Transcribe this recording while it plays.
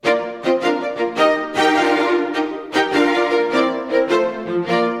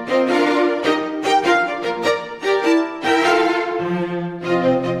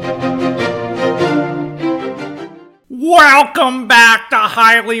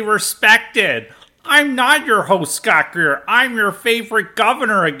highly respected. I'm not your host, Scott Greer. I'm your favorite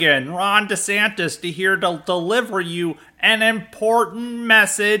governor again, Ron DeSantis, here to deliver you an important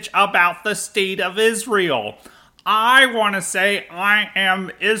message about the state of Israel. I want to say I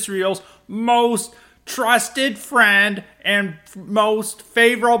am Israel's most trusted friend and most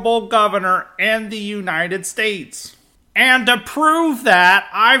favorable governor in the United States. And to prove that,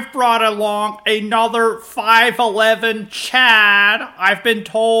 I've brought along another 5'11 Chad. I've been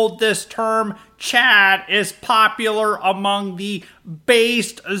told this term Chad is popular among the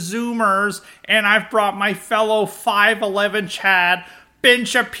based Zoomers, and I've brought my fellow 5'11 Chad, Ben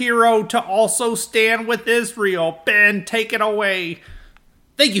Shapiro, to also stand with Israel. Ben, take it away.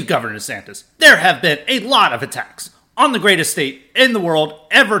 Thank you, Governor DeSantis. There have been a lot of attacks on the greatest state in the world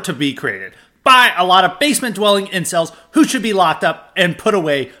ever to be created by a lot of basement-dwelling incels who should be locked up and put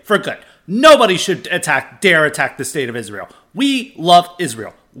away for good. Nobody should dare attack the state of Israel. We love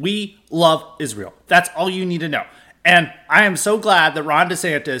Israel. We love Israel. That's all you need to know. And I am so glad that Ron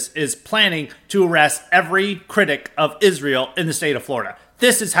DeSantis is planning to arrest every critic of Israel in the state of Florida.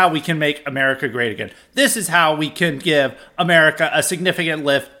 This is how we can make America great again. This is how we can give America a significant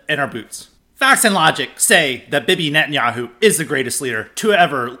lift in our boots. Facts and logic say that Bibi Netanyahu is the greatest leader to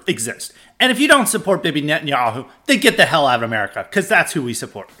ever exist. And if you don't support Bibi Netanyahu, then get the hell out of America, because that's who we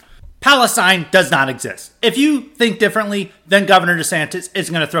support. Palestine does not exist. If you think differently, then Governor DeSantis is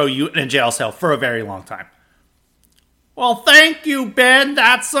going to throw you in a jail cell for a very long time. Well, thank you, Ben.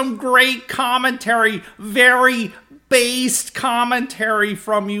 That's some great commentary. Very based commentary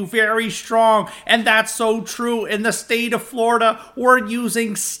from you. Very strong. And that's so true. In the state of Florida, we're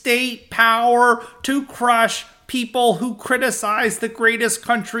using state power to crush people who criticize the greatest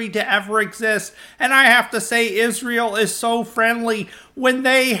country to ever exist. And I have to say, Israel is so friendly. When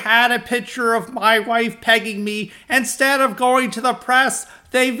they had a picture of my wife pegging me, instead of going to the press,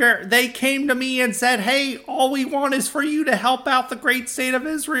 they came to me and said, hey, all we want is for you to help out the great state of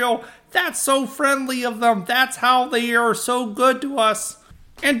Israel. That's so friendly of them. That's how they are so good to us.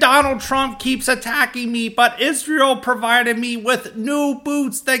 And Donald Trump keeps attacking me, but Israel provided me with new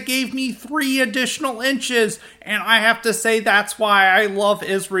boots that gave me 3 additional inches. And I have to say that's why I love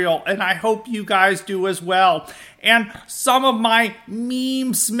Israel, and I hope you guys do as well. And some of my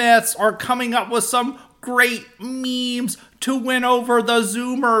meme smiths are coming up with some great memes to win over the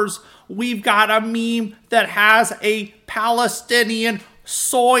Zoomers. We've got a meme that has a Palestinian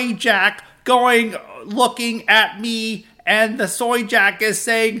soy jack looking at me, and the soy jack is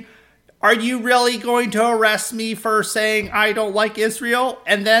saying, are you really going to arrest me for saying I don't like Israel?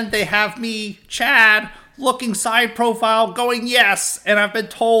 And then they have me, Chad, looking side profile, going yes. And I've been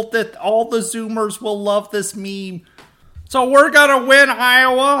told that all the Zoomers will love this meme. So we're going to win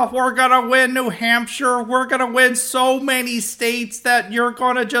Iowa. We're going to win New Hampshire. We're going to win so many states that you're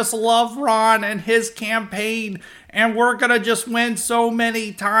going to just love Ron and his campaign. And we're going to just win so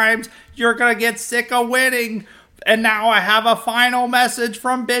many times. You're going to get sick of winning. And now I have a final message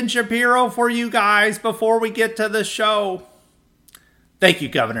from Ben Shapiro for you guys before we get to the show. Thank you,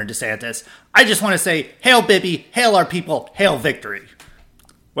 Governor DeSantis. I just want to say, hail Bibi, hail our people, hail victory.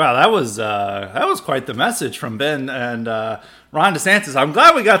 Wow, that was quite the message from Ben and Ron DeSantis. I'm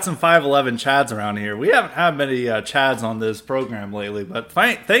glad we got some 5'11 Chads around here. We haven't had many Chads on this program lately, but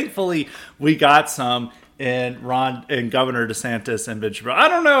thankfully we got some in Governor DeSantis and Ben Shapiro. I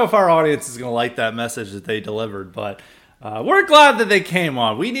don't know if our audience is going to like that message that they delivered, but we're glad that they came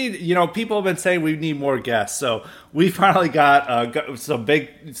on. We need, people have been saying we need more guests, so we finally got some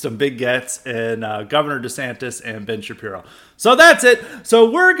big gets in Governor DeSantis and Ben Shapiro. So that's it. So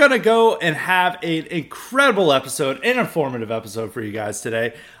we're going to go and have an incredible episode, an informative episode for you guys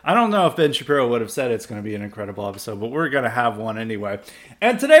today. I don't know if Ben Shapiro would have said it's going to be an incredible episode, but we're going to have one anyway.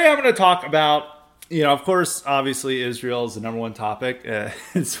 And today I'm going to talk about, of course, obviously Israel is the number one topic,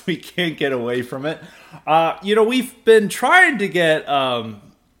 so we can't get away from it. We've been trying to get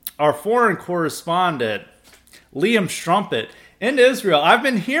our foreign correspondent, Liam Strumpet, into Israel. I've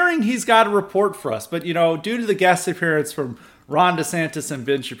been hearing he's got a report for us, but, due to the guest appearance from Ron DeSantis and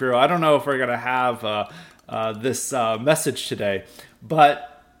Ben Shapiro, I don't know if we're going to have this message today,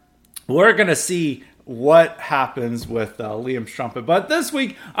 but we're going to see what happens with Liam Strumpet. But this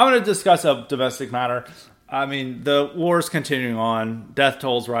week, I'm going to discuss a domestic matter. I mean, the war's continuing on, death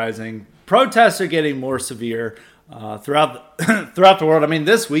tolls rising, protests are getting more severe throughout the world. I mean,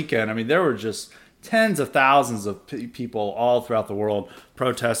 this weekend, there were just tens of thousands of people all throughout the world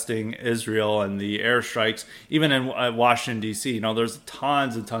protesting Israel and the airstrikes, even in Washington, D.C. There's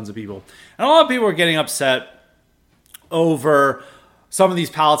tons and tons of people. And a lot of people are getting upset over some of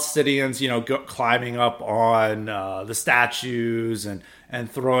these Palestinians, climbing up on the statues and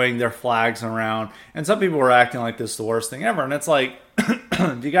throwing their flags around. And some people were acting like this is the worst thing ever. And it's like,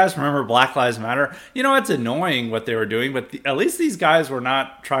 do you guys remember Black Lives Matter? It's annoying what they were doing, but at least these guys were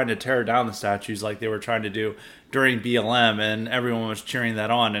not trying to tear down the statues like they were trying to do during BLM, and everyone was cheering that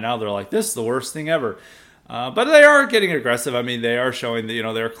on. And now they're like, this is the worst thing ever. But they are getting aggressive. I mean, they are showing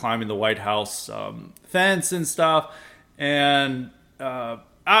that, they're climbing the White House fence and stuff. And I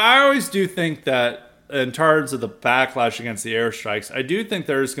always do think that in terms of the backlash against the airstrikes, I do think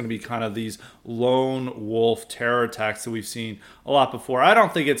there's going to be kind of these lone wolf terror attacks that we've seen a lot before. I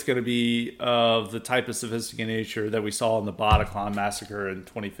don't think it's going to be of the type of sophisticated nature that we saw in the Bataclan massacre in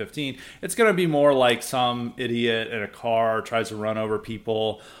 2015. It's going to be more like some idiot in a car tries to run over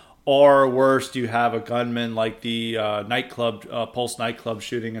people. Or worse, you have a gunman like the Pulse nightclub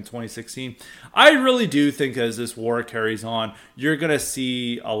shooting in 2016. I really do think as this war carries on, you're going to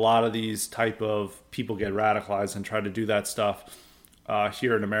see a lot of these type of people get radicalized and try to do that stuff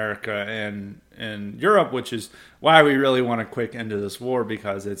here in America and in Europe, which is why we really want a quick end to this war,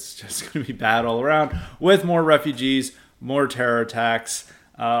 because it's just going to be bad all around with more refugees, more terror attacks,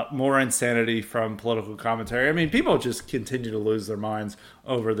 more insanity from political commentary. I mean, people just continue to lose their minds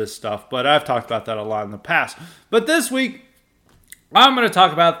over this stuff, but I've talked about that a lot in the past. But this week, I'm going to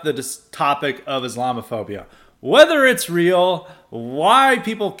talk about the topic of Islamophobia. Whether it's real, why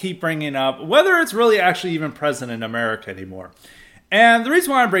people keep bringing it up, whether it's really actually even present in America anymore. And the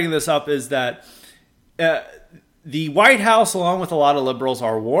reason why I'm bringing this up is that the White House, along with a lot of liberals,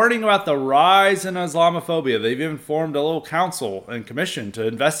 are warning about the rise in Islamophobia. They've even formed a little council and commission to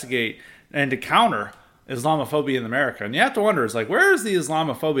investigate and to counter Islamophobia in America. And you have to wonder, it's like, where is the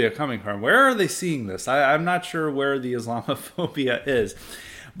Islamophobia coming from? Where are they seeing this? I'm not sure where the Islamophobia is.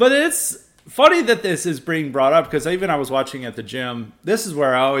 But it's funny that this is being brought up, because I was watching at the gym. This is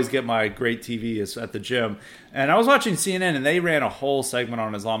where I always get my great TV, is at the gym. And I was watching CNN, and they ran a whole segment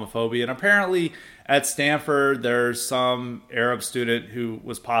on Islamophobia. And apparently at Stanford, there's some Arab student who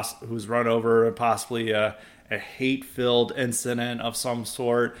was run over, and possibly a hate-filled incident of some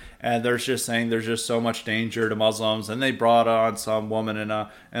sort, and they're just saying there's just so much danger to Muslims, and they brought on some woman in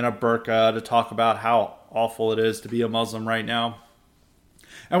a burqa to talk about how awful it is to be a Muslim right now.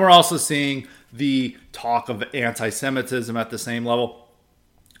 And we're also seeing the talk of anti-Semitism at the same level.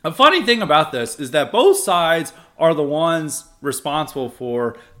 A funny thing about this is that both sides are the ones responsible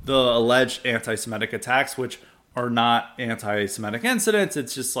for the alleged anti-Semitic attacks, which are not anti-Semitic incidents.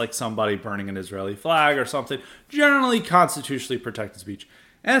 It's just like somebody burning an Israeli flag or something. Generally constitutionally protected speech.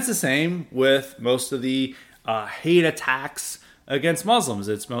 And it's the same with most of the hate attacks against Muslims.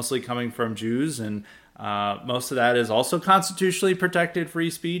 It's mostly coming from Jews, and most of that is also constitutionally protected free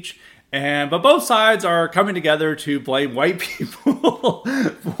speech. But both sides are coming together to blame white people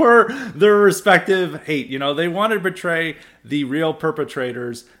for their respective hate. They want to portray the real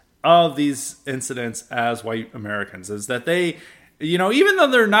perpetrators of these incidents as white Americans, is that they, even though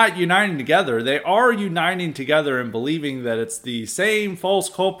they're not uniting together, they are uniting together and believing that it's the same false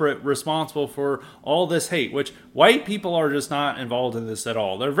culprit responsible for all this hate, which white people are just not involved in this at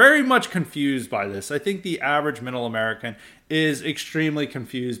all. They're very much confused by this. I think the average middle American is extremely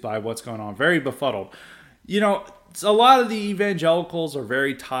confused by what's going on, very befuddled. A lot of the evangelicals are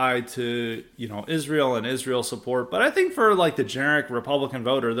very tied to, Israel and Israel support. But I think for like the generic Republican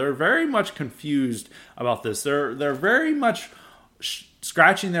voter, they're very much confused about this. They're very much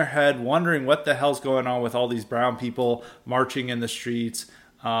scratching their head, wondering what the hell's going on with all these brown people marching in the streets.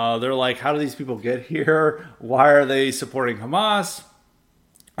 They're like, how do these people get here? Why are they supporting Hamas?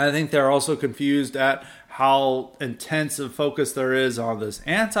 I think they're also confused at how intense of focus there is on this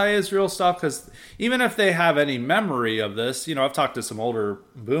anti-Israel stuff, because even if they have any memory of this, I've talked to some older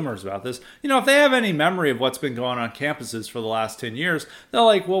boomers about this, if they have any memory of what's been going on campuses for the last 10 years, they're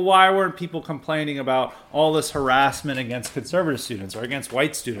like, well, why weren't people complaining about all this harassment against conservative students or against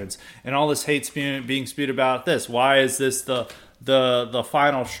white students and all this hate being spewed about this? Why is this the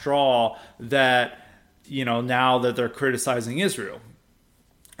final straw that, now that they're criticizing Israel?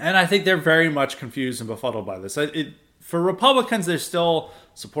 And I think they're very much confused and befuddled by this. For Republicans, they're still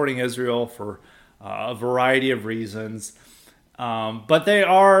supporting Israel for a variety of reasons. But they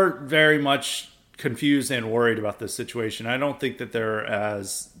are very much confused and worried about this situation. I don't think that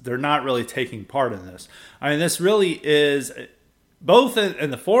they're not really taking part in this. I mean, this really is, both in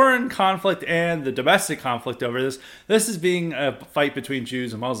the foreign conflict and the domestic conflict over this. This is being a fight between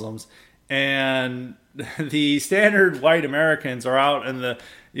Jews and Muslims. And the standard white Americans are out in the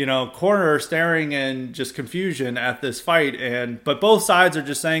corner staring in just confusion at this fight, but both sides are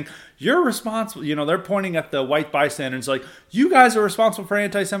just saying you're responsible. They're pointing at the white bystanders like, you guys are responsible for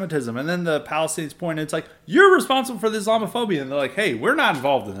anti-Semitism. And then the Palestinians point, it's like, you're responsible for the Islamophobia. And they're like, hey, we're not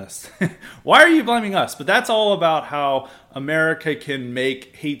involved in this. Why are you blaming us? But that's all about how America can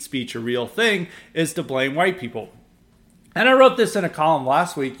make hate speech a real thing, is to blame white people. And I wrote this in a column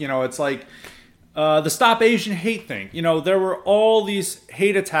last week. It's like the Stop Asian Hate thing. There were all these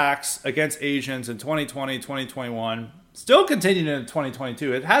hate attacks against Asians in 2020, 2021. Still continuing in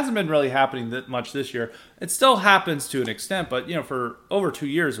 2022. It hasn't been really happening that much this year. It still happens to an extent, but for over 2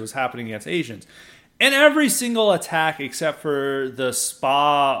 years it was happening against Asians. And every single attack except for the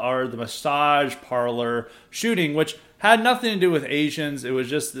spa or the massage parlor shooting, which had nothing to do with Asians. It was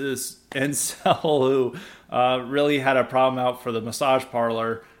just this incel who really had a problem out for the massage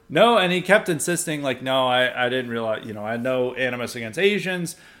parlor. No, and he kept insisting like, no, I didn't realize, I had no animus against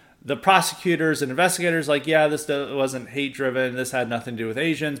Asians. The prosecutors and investigators like, yeah, this wasn't hate driven. This had nothing to do with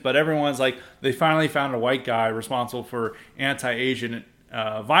Asians. But everyone's like, they finally found a white guy responsible for anti-Asian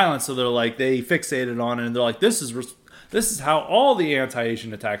violence. So they're like, they fixated on it and they're like, this is how all the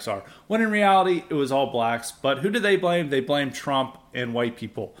anti-Asian attacks are. When in reality, it was all blacks. But who did they blame? They blamed Trump and white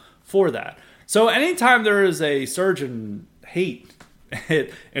people for that. So anytime there is a surge in hate,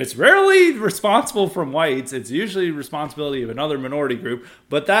 it's rarely responsible from whites. It's usually responsibility of another minority group,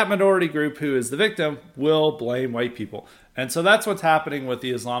 but that minority group who is the victim will blame white people. And so that's what's happening with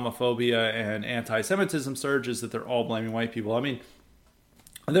the Islamophobia and anti-Semitism surge, is that they're all blaming white people. I mean,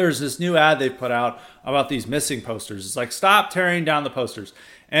 there's this new ad they've put out about these missing posters. It's like, stop tearing down the posters.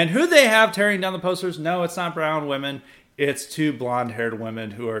 And who they have tearing down the posters? No, it's not brown women. It's two blonde-haired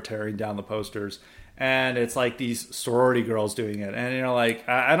women who are tearing down the posters. And it's like these sorority girls doing it. And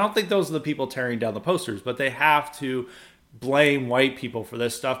I don't think those are the people tearing down the posters, but they have to blame white people for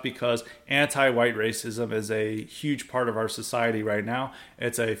this stuff because anti-white racism is a huge part of our society right now.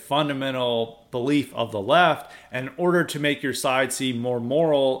 It's a fundamental belief of the left. And in order to make your side seem more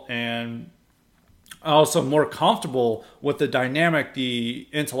moral and also more comfortable with the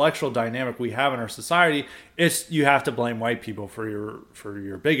intellectual dynamic we have in our society, you have to blame white people for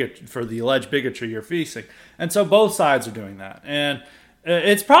the alleged bigotry you're facing. And so both sides are doing that. And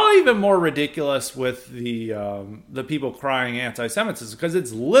it's probably even more ridiculous with the people crying anti-Semitism, because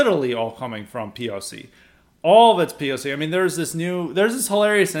it's literally all coming from POC. All of it's POC. I mean, there's this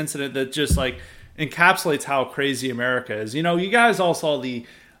hilarious incident that just like encapsulates how crazy America is. You guys all saw the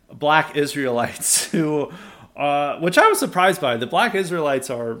Black Israelites who, which I was surprised by. The Black Israelites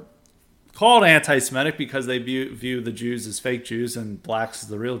are called anti-Semitic because they view the Jews as fake Jews and blacks as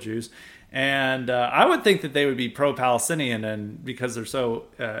the real Jews. And I would think that they would be pro-Palestinian, and because they're so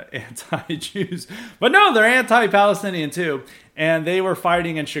anti-Jews. But no, they're anti-Palestinian too. And they were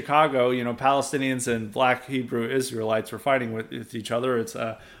fighting in Chicago. Palestinians and Black Hebrew Israelites were fighting with each other. It's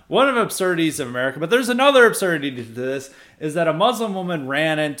one of the absurdities of America. But there's another absurdity to this, is that a Muslim woman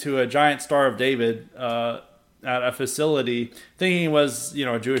ran into a giant Star of David at a facility thinking it was,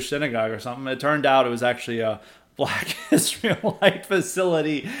 a Jewish synagogue or something. It turned out it was actually a Black Israelite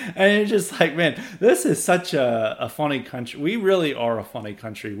facility. And you're just like, man, this is such a funny country. We really are a funny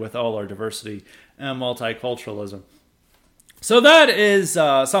country with all our diversity and multiculturalism. So that is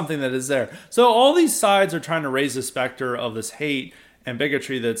something that is there. So all these sides are trying to raise the specter of this hate and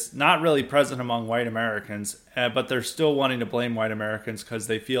bigotry that's not really present among white Americans, but they're still wanting to blame white Americans because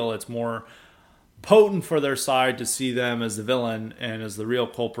they feel it's more potent for their side to see them as the villain and as the real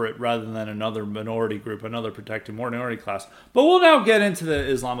culprit rather than another minority group, another protected minority class. But we'll now get into the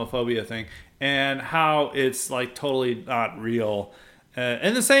Islamophobia thing and how it's like totally not real.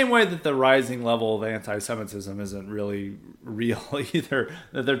 In the same way that the rising level of anti-Semitism isn't really real either,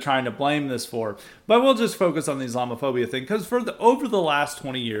 that they're trying to blame this for. But we'll just focus on the Islamophobia thing, because over the last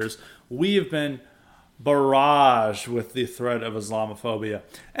 20 years, we have been barraged with the threat of Islamophobia.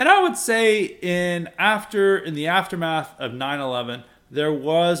 And I would say in the aftermath of 9/11, there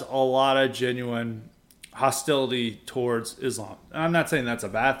was a lot of genuine hostility towards Islam. I'm not saying that's a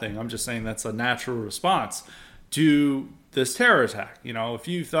bad thing. I'm just saying that's a natural response to this terror attack. If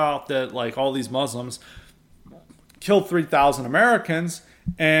you thought that like all these Muslims killed 3,000 Americans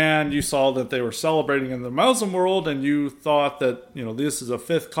and you saw that they were celebrating in the Muslim world, and you thought that, this is a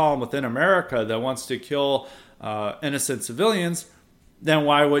fifth column within America that wants to kill innocent civilians, then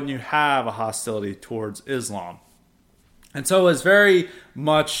why wouldn't you have a hostility towards Islam? And so it's very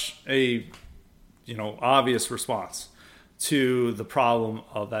much a, obvious response to the problem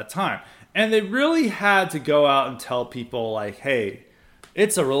of that time. And they really had to go out and tell people like, hey,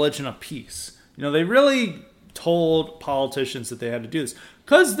 it's a religion of peace. They really told politicians that they had to do this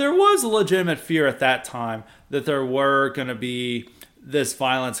because there was a legitimate fear at that time that there were going to be this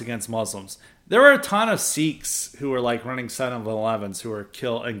violence against Muslims. There were a ton of Sikhs who were like running 7-Elevens who were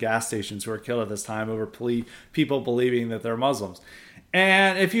killed, and gas stations who were killed at this time over people believing that they're Muslims.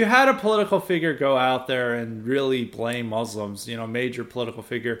 And if you had a political figure go out there and really blame Muslims, major political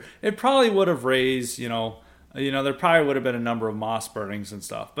figure, it probably would have raised, there probably would have been a number of mosque burnings and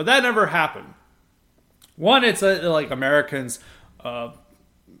stuff. But that never happened. One, it's like Americans,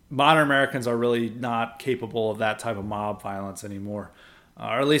 modern Americans are really not capable of that type of mob violence anymore,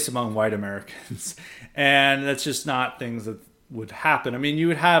 or at least among white Americans. And that's just not things that would happen. I mean, you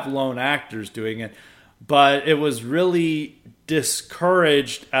would have lone actors doing it, but it was really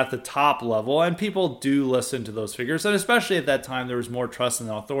discouraged at the top level, and people do listen to those figures. And especially at that time, there was more trust in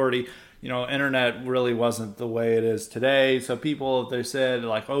the authority. Internet really wasn't the way it is today. So people, they said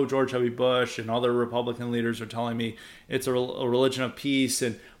like, oh, George W. Bush and other Republican leaders are telling me it's a religion of peace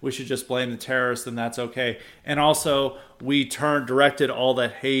and we should just blame the terrorists and that's okay. And also we directed all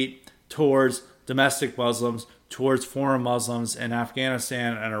that hate towards domestic Muslims, towards foreign Muslims in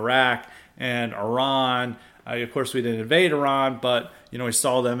Afghanistan and Iraq and Iran. Of course, we didn't invade Iran, but we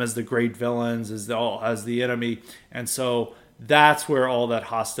saw them as the great villains, as the enemy, and so that's where all that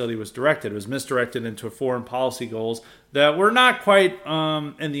hostility was directed. It was misdirected into foreign policy goals that were not quite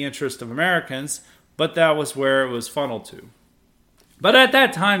in the interest of Americans, but that was where it was funneled to. But at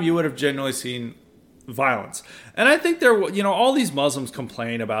that time, you would have generally seen violence, and I think all these Muslims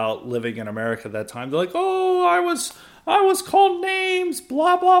complain about living in America at that time. They're like, "Oh, I was called names,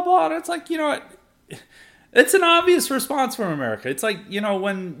 blah blah blah." And it's like, it's an obvious response from America. It's like,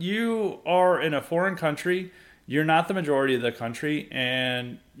 when you are in a foreign country, you're not the majority of the country,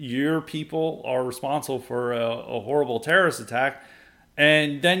 and your people are responsible for a horrible terrorist attack,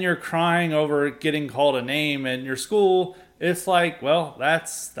 and then you're crying over getting called a name in your school. It's like, well,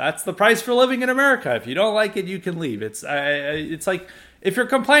 that's the price for living in America. If you don't like it, you can leave. It's like, if you're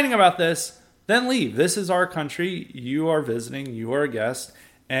complaining about this, then leave. This is our country. You are visiting. You are a guest.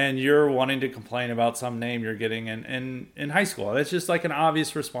 And you're wanting to complain about some name you're getting in high school. And it's just like an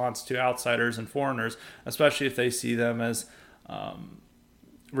obvious response to outsiders and foreigners, especially if they see them as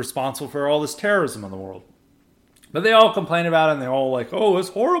responsible for all this terrorism in the world. But they all complain about it, and they're all like, oh, it's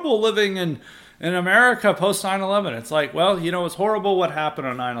horrible living in America post 9/11. It's like, well, it's horrible what happened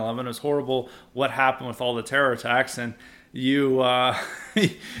on 9/11. It's horrible what happened with all the terror attacks. And you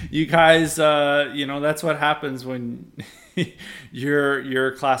guys, that's what happens when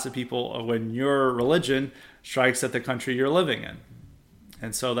your class of people, when your religion strikes at the country you're living in.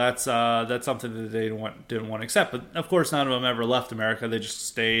 And so that's something that they didn't want to accept. But of course, none of them ever left America. They just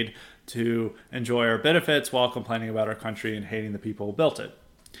stayed to enjoy our benefits while complaining about our country and hating the people who built it.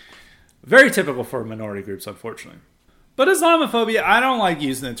 Very typical for minority groups, unfortunately. But Islamophobia, I don't like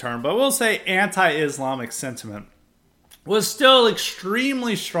using the term, but we'll say anti-Islamic sentiment was still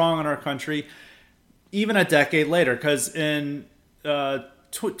extremely strong in our country, even a decade later, because in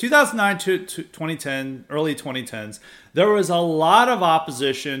 2009 to 2010, early 2010s, there was a lot of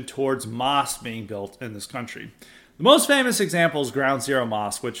opposition towards mosques being built in this country. The most famous example is Ground Zero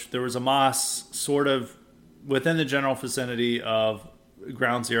Mosque, which there was a mosque sort of within the general vicinity of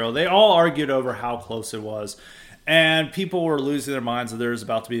Ground Zero. They all argued over how close it was. And people were losing their minds that there was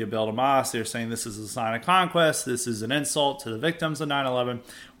about to be built a mosque. They were saying this is a sign of conquest. This is an insult to the victims of 9/11.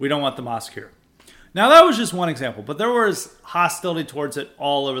 We don't want the mosque here. Now, that was just one example, but there was hostility towards it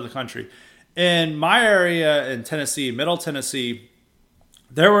all over the country. In my area in Tennessee, Middle Tennessee,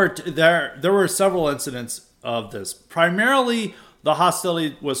 there were several incidents of this. Primarily, the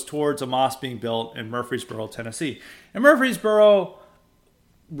hostility was towards a mosque being built in Murfreesboro, Tennessee. And Murfreesboro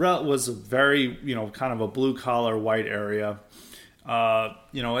was a very, kind of a blue-collar white area.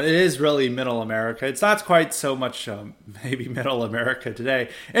 It is really middle America. It's not quite so much maybe middle America today.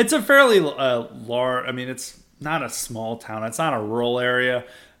 It's a fairly large, it's not a small town. It's not a rural area.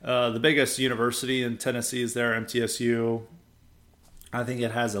 The biggest university in Tennessee is there, MTSU. I think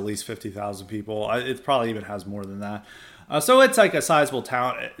it has at least 50,000 people. It probably even has more than that. So it's like a sizable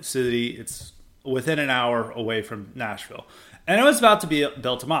city. It's within an hour away from Nashville. And it was about to be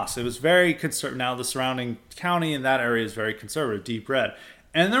built a mosque. It was very conservative. Now the surrounding county in that area is very conservative, deep red.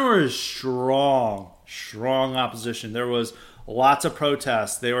 And there was strong opposition. There was lots of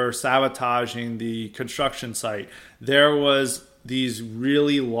protests. They were sabotaging the construction site. There was these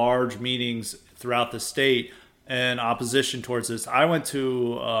really large meetings throughout the state in opposition towards this. I went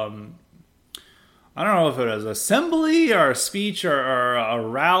to, I don't know if it was an assembly or a speech or a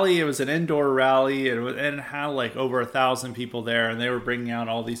rally. It was an indoor rally, and it had like over 1,000 people there, and they were bringing out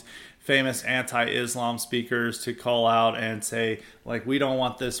all these famous anti-Islam speakers to call out and say, like, we don't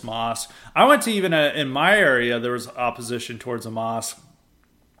want this mosque. I went to even in my area, there was opposition towards a mosque,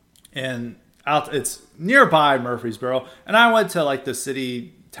 and it's nearby Murfreesboro, and I went to like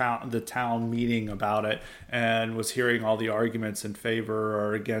the town meeting about it and was hearing all the arguments in favor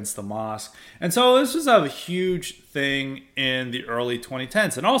or against the mosque. And so this was a huge thing in the early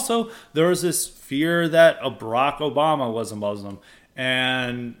 2010s. And also there was this fear that Barack Obama was a Muslim,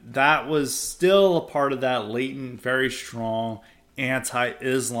 and that was still a part of that latent, very strong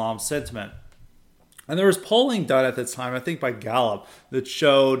anti-Islam sentiment. And there was polling done at the time, I think by Gallup, that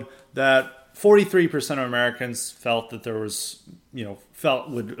showed that 43% of Americans felt that there was,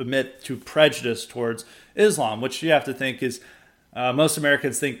 would admit to prejudice towards Islam, which you have to think is, most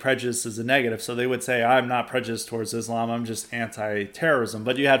Americans think prejudice is a negative. So they would say, I'm not prejudiced towards Islam, I'm just anti-terrorism.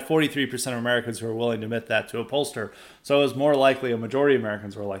 But you had 43% of Americans who were willing to admit that to a pollster. So it was more likely a majority of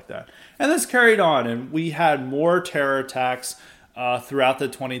Americans were like that. And this carried on, and we had more terror attacks throughout the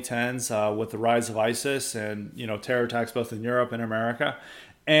 2010s with the rise of ISIS and, terror attacks both in Europe and America.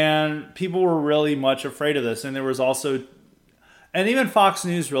 And people were really much afraid of this. And there was also, and even Fox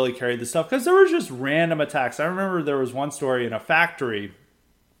News really carried this stuff because there were just random attacks. I remember there was one story in a factory,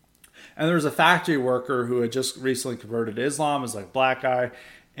 and there was a factory worker who had just recently converted to Islam, was like a black guy,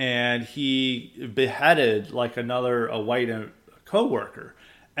 and he beheaded like a white co-worker.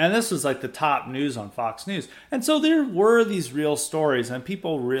 And this was like the top news on Fox News. And so there were these real stories, and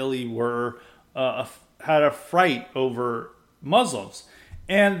people really were, had a fright over Muslims.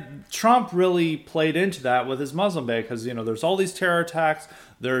 And Trump really played into that with his Muslim ban because, there's all these terror attacks.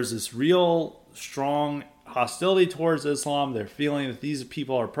 There's this real strong hostility towards Islam. They're feeling that these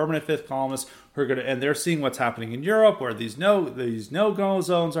people are permanent fifth columnists who are going to, and they're seeing what's happening in Europe where these no-go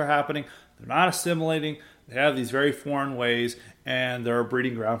zones are happening. They're not assimilating. They have these very foreign ways, and they're a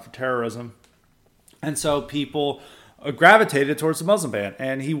breeding ground for terrorism. And so people gravitated towards the Muslim ban.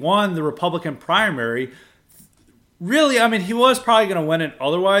 And he won the Republican primary. Really, he was probably going to win it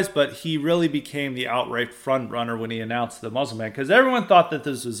otherwise, but he really became the outright front runner when he announced the Muslim ban because everyone thought that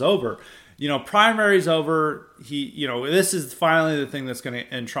this was over. Primary's over. This is finally the thing that's going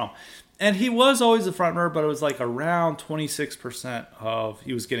to end Trump. And he was always the front runner, but it was like around 26% of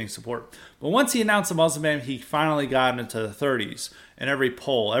he was getting support. But once he announced the Muslim ban, he finally got into the 30s. And every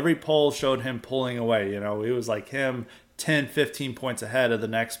poll showed him pulling away. It was like him 10, 15 points ahead of the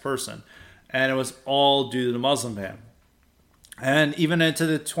next person. And it was all due to the Muslim ban. And even into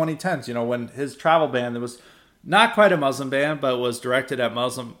the 2010s, when his travel ban, there was not quite a Muslim ban, but was directed at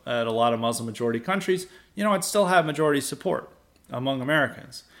a lot of Muslim majority countries, it still had majority support among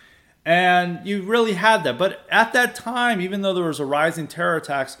Americans. And you really had that. But at that time, even though there was a rising terror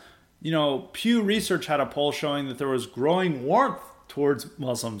attacks, Pew Research had a poll showing that there was growing warmth towards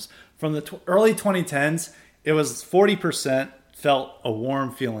Muslims. From the early 2010s, it was 40% felt a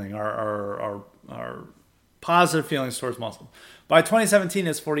warm feeling, our positive feelings towards Muslims. By 2017,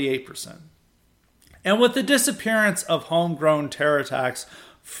 it's 48%. And with the disappearance of homegrown terror attacks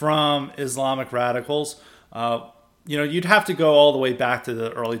from Islamic radicals, you'd have to go all the way back to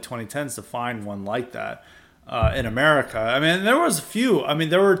the early 2010s to find one like that in America. There was a few.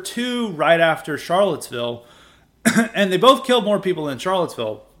 There were two right after Charlottesville, and they both killed more people than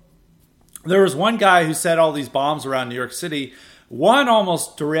Charlottesville. There was one guy who set all these bombs around New York City. One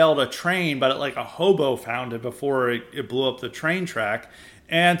almost derailed a train, but like a hobo found it before it blew up the train track.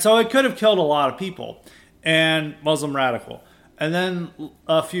 And so it could have killed a lot of people, and Muslim radical. And then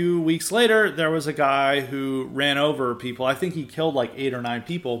a few weeks later, there was a guy who ran over people. I think he killed like 8 or 9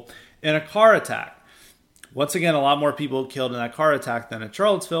 people in a car attack. Once again, a lot more people killed in that car attack than at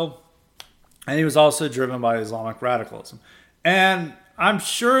Charlottesville. And he was also driven by Islamic radicalism. And I'm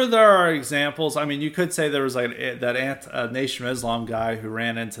sure there are examples. You could say there was like that Nation of Islam guy who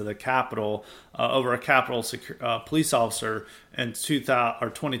ran into the Capitol over a Capitol police officer in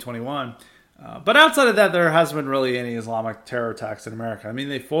 2021. But outside of that, there hasn't been really any Islamic terror attacks in America.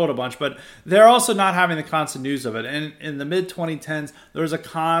 They fought a bunch, but they're also not having the constant news of it. And in the mid-2010s, there was a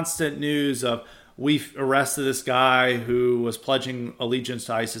constant news of, we've arrested this guy who was pledging allegiance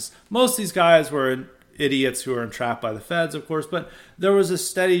to ISIS. Most of these guys were idiots who are entrapped by the feds, of course, but there was a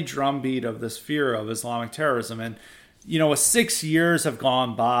steady drumbeat of this fear of Islamic terrorism. And, 6 years have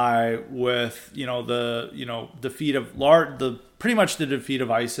gone by with, the defeat of pretty much the defeat of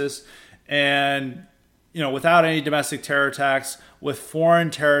ISIS. And, without any domestic terror attacks, with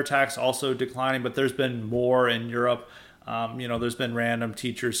foreign terror attacks also declining, but there's been more in Europe. There's been random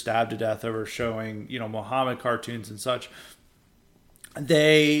teachers stabbed to death over showing, Muhammad cartoons and such.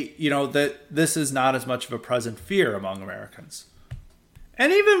 That this is not as much of a present fear among Americans.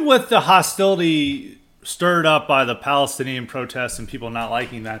 And even with the hostility stirred up by the Palestinian protests and people not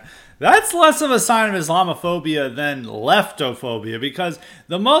liking that, that's less of a sign of Islamophobia than leftophobia, because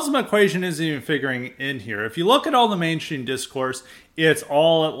the Muslim equation isn't even figuring in here. If you look at all the mainstream discourse, it's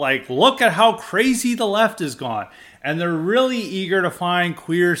all like, look at how crazy the left has gone. And they're really eager to find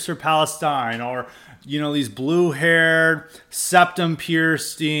queers for Palestine, or, these blue-haired,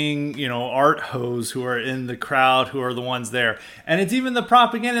 septum-piercing, art hoes who are in the crowd, who are the ones there. And it's even the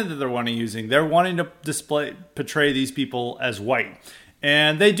propaganda that they're using. They're wanting to portray these people as white.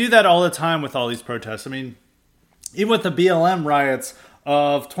 And they do that all the time with all these protests. I mean, even with the BLM riots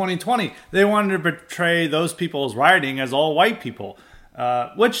of 2020, they wanted to portray those people as rioting as all white people.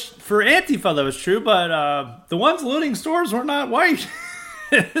 Which, for Antifa, that was true, but the ones looting stores were not white.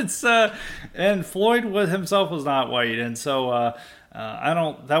 And Floyd himself was not white. And so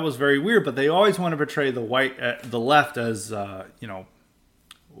that was very weird, but they always want to portray the left as,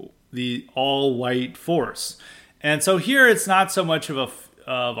 the all-white force. And so here it's not so much of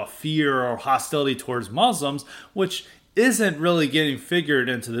a fear or hostility towards Muslims, which isn't really getting figured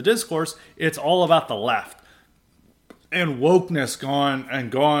into the discourse. It's all about the left and wokeness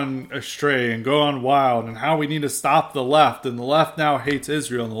gone astray and gone wild, and how we need to stop the left, and the left now hates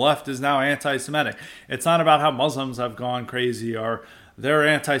Israel, and the left is now anti-Semitic. It's not about how Muslims have gone crazy or they're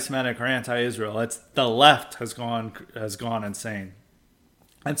anti-Semitic or anti-Israel. It's the left has gone insane.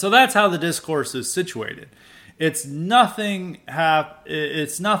 And so that's how the discourse is situated. It's nothing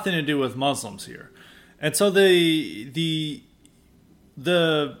to do with Muslims here. And so the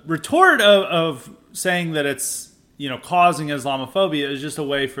retort of saying that it's causing Islamophobia is just a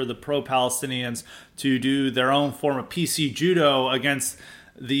way for the pro-Palestinians to do their own form of PC judo against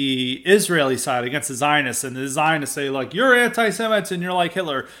the Israeli side, against the Zionists, and the Zionists say, like, you're anti-Semites and you're like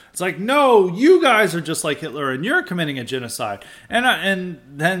Hitler. It's like, no, you guys are just like Hitler and you're committing a genocide. And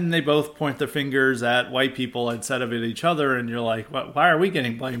then they both point their fingers at white people instead of at each other, and you're like, why are we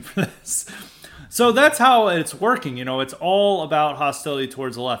getting blamed for this? So that's how it's working. It's all about hostility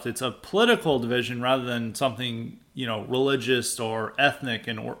towards the left. It's a political division rather than something, religious or ethnic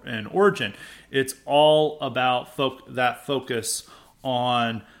in origin. It's all about that focus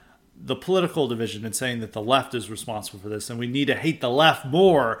on the political division and saying that the left is responsible for this, and we need to hate the left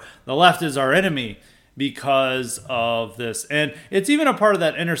more. The left is our enemy because of this. And it's even a part of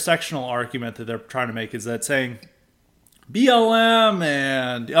that intersectional argument that they're trying to make, is that saying BLM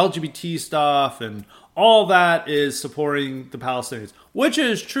and LGBT stuff and all that is supporting the Palestinians, which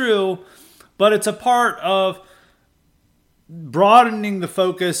is true, but it's a part of broadening the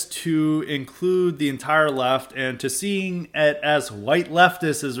focus to include the entire left and to seeing it as white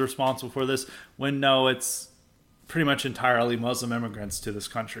leftists is responsible for this, when no, it's pretty much entirely Muslim immigrants to this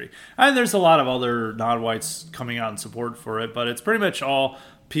country. And there's a lot of other non-whites coming out in support for it, but it's pretty much all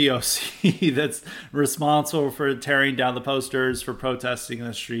POC that's responsible for tearing down the posters, for protesting in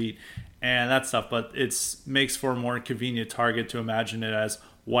the street, and that stuff. But it makes for a more convenient target to imagine it as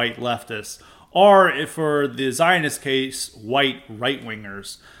white leftists. Or, if for the Zionist case, white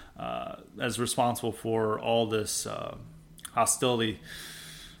right-wingers as responsible for all this hostility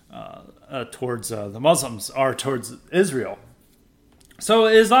towards the Muslims, or towards Israel. So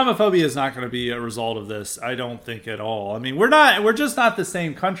Islamophobia is not going to be a result of this, I don't think, at all. I mean, we're just not the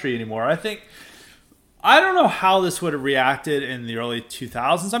same country anymore. I don't know how this would have reacted in the early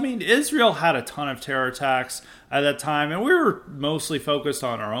 2000s. I mean, Israel had a ton of terror attacks at that time, and we were mostly focused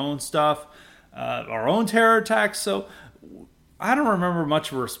on our own stuff. Our own terror attacks, so I don't remember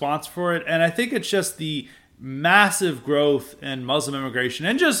much of a response for it, and I think it's just the massive growth in Muslim immigration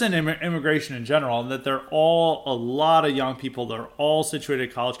and just in immigration in general, and that they're all a lot of young people. They're all situated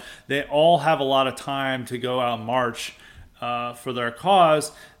at college. They all have a lot of time to go out and march for their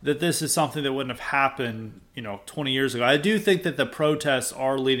cause, that this is something that wouldn't have happened 20 years ago. I do think that the protests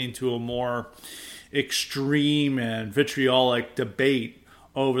are leading to a more extreme and vitriolic debate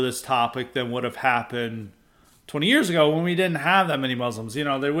over this topic than would have happened 20 years ago, when we didn't have that many Muslims. They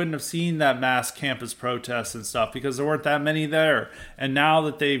wouldn't have seen that mass campus protests and stuff because there weren't that many there. And now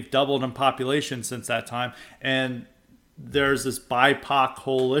that they've doubled in population since that time, and there's this BIPOC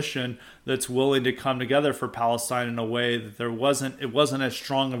coalition that's willing to come together for Palestine in a way that it wasn't as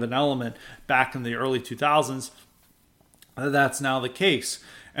strong of an element back in the early 2000s, that's now the case.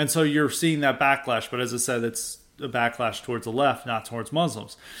 And so you're seeing that backlash. But as I said, it's a backlash towards the left, not towards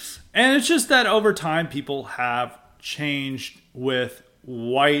Muslims. And it's just that over time, people have changed with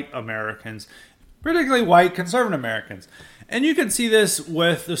white Americans, particularly white conservative Americans. And you can see this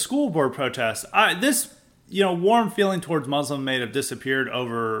with the school board protests. This warm feeling towards Muslim may have disappeared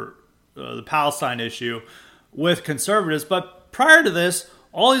over the Palestine issue with conservatives, but But prior to this,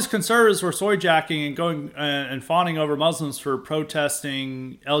 all these conservatives were soy-jacking and going and fawning over Muslims for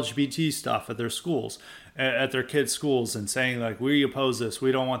protesting LGBT stuff at their schools, at their kids' schools, and saying, like, we oppose this,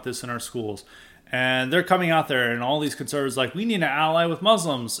 we don't want this in our schools. And they're coming out there, and all these conservatives like, we need to ally with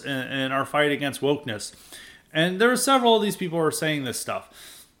Muslims in our fight against wokeness. And there are several of these people who are saying this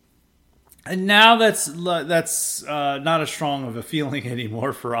stuff. And now that's not as strong of a feeling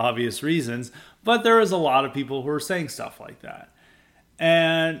anymore for obvious reasons, but there is a lot of people who are saying stuff like that.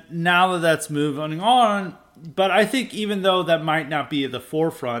 And now that that's moving on, but I think even though that might not be at the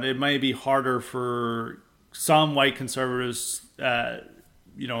forefront, it might be harder for some white conservatives,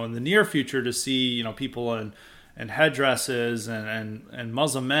 in the near future to see, people in headdresses and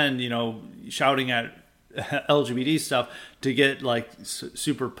Muslim men, shouting at LGBT stuff to get like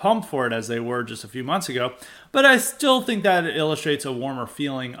super pumped for it as they were just a few months ago. But I still think that it illustrates a warmer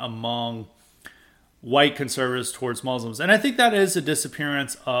feeling among white conservatives towards Muslims. And I think that is a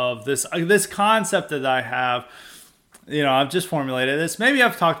disappearance of this concept that I have. I've just formulated this. Maybe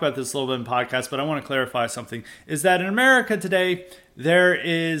I've talked about this a little bit in podcasts, but I want to clarify something. Is that in America today, there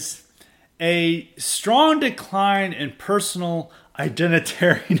is a strong decline in personal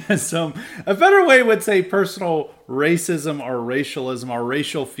identitarianism. A better way would say personal racism or racialism or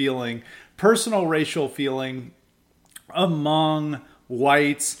racial feeling. Personal racial feeling among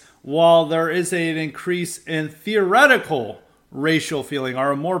whites, while there is an increase in theoretical racial feeling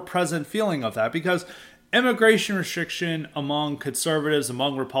or a more present feeling of that, because immigration restriction among conservatives,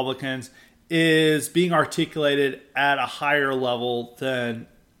 among Republicans, is being articulated at a higher level than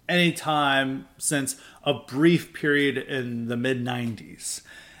any time since a brief period in the mid-90s.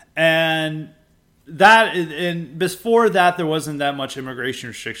 And before that, there wasn't that much immigration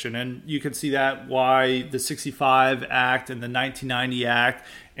restriction. And you can see that why the 65 Act and the 1990 Act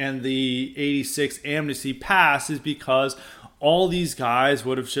and the 86 Amnesty passed is because all these guys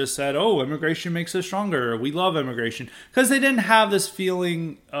would have just said, oh, immigration makes us stronger. We love immigration. Because they didn't have this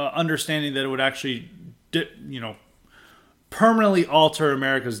feeling, understanding that it would actually, permanently alter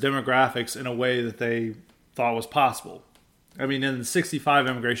America's demographics in a way that they thought was possible. I mean, in the 65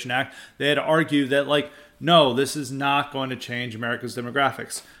 Immigration Act, they had argued that, no, this is not going to change America's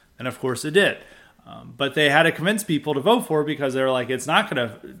demographics. And of course it did. But they had to convince people to vote for it because they were like, it's not going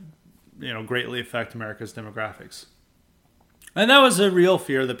to, greatly affect America's demographics. And that was a real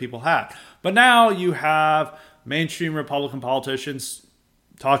fear that people had. But now you have mainstream Republican politicians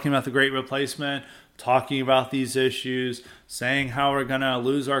talking about the Great Replacement, talking about these issues, saying how we're going to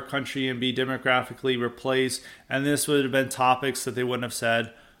lose our country and be demographically replaced. And this would have been topics that they wouldn't have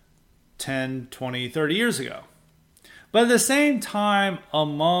said 10, 20, 30 years ago. But at the same time,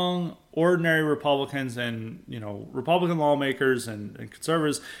 among ordinary Republicans and, Republican lawmakers and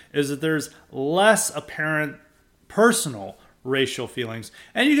conservatives, is that there's less apparent personal racial feelings.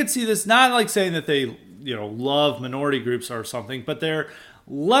 And you can see this not like saying that they, love minority groups or something, but they're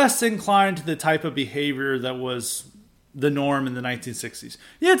less inclined to the type of behavior that was the norm in the 1960s.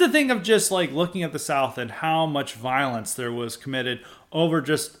 You have to think of just looking at the South and how much violence there was committed over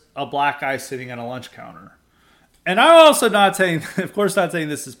just a black guy sitting at a lunch counter. And I'm also not saying, of course, not saying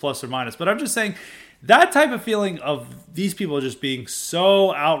this is plus or minus, but I'm just saying that type of feeling of these people just being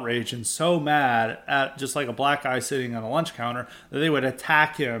so outraged and so mad at just a black guy sitting on a lunch counter that they would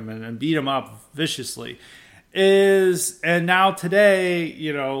attack him and beat him up viciously and now today,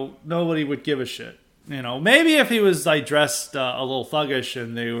 nobody would give a shit. Maybe if he was dressed a little thuggish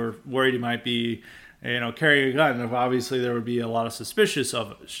and they were worried he might be, carrying a gun, obviously there would be a lot of suspicion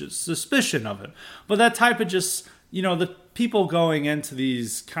of it. But that type of just, the people going into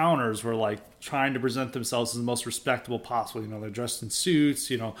these counters were trying to present themselves as the most respectable possible. They're dressed in suits,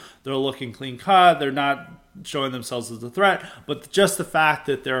 they're looking clean cut, they're not showing themselves as a threat. But just the fact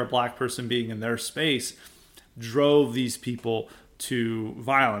that they're a black person being in their space drove these people to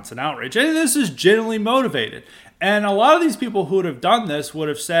violence and outrage. And this is generally motivated. And a lot of these people who would have done this would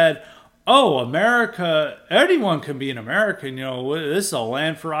have said, oh, America, anyone can be an American. This is a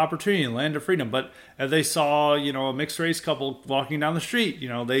land for opportunity, a land of freedom. But if they saw, a mixed race couple walking down the street,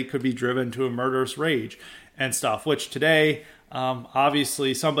 they could be driven to a murderous rage and stuff, which today,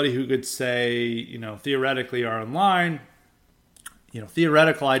 obviously somebody who could say, theoretically are in line,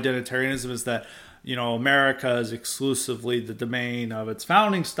 theoretical identitarianism is that, America is exclusively the domain of its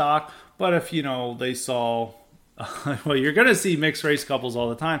founding stock. But if, they saw, well, you're going to see mixed race couples all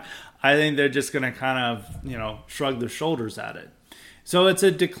the time. I think they're just going to kind of, shrug their shoulders at it. So it's a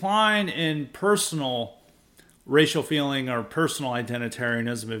decline in personal racial feeling or personal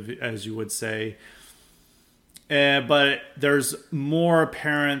identitarianism, as you would say. But there's more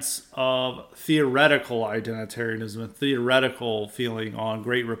appearance of theoretical identitarianism, theoretical feeling on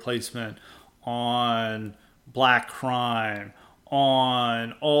Great Replacement, on black crime,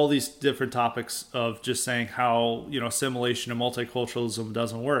 on all these different topics of just saying how, assimilation and multiculturalism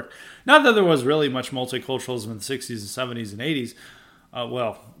doesn't work. Not that there was really much multiculturalism in the 60s and 70s and 80s,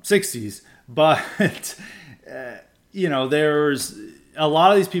 60s, but, there's a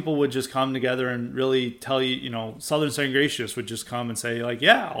lot of these people would just come together and really tell you, Southern segregationists would just come and say, like,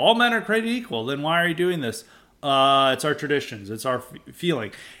 yeah, all men are created equal. Then why are you doing this? It's our traditions. It's our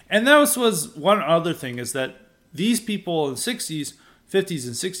feeling. And that was one other thing, is that these people in the 60s, 50s,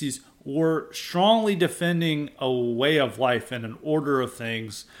 and 60s were strongly defending a way of life and an order of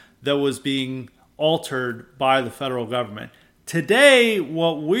things that was being altered by the federal government. Today,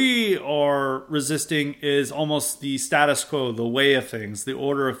 what we are resisting is almost the status quo, the way of things, the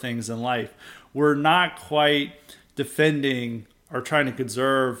order of things in life. We're not quite defending or trying to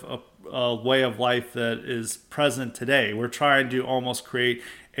conserve a way of life that is present today. We're trying to almost create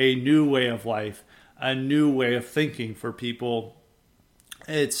a new way of life, a new way of thinking for people.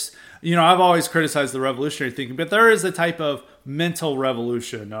 It's, I've always criticized the revolutionary thinking, but there is a type of mental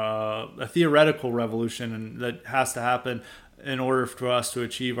revolution, a theoretical revolution that has to happen in order for us to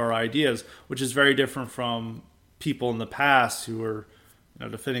achieve our ideas, which is very different from people in the past who were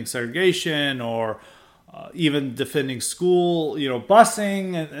defending segregation or even defending school,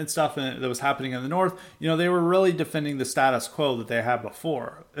 busing and stuff that was happening in the North. They were really defending the status quo that they had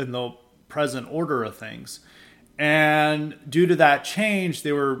before in the present order of things. And due to that change,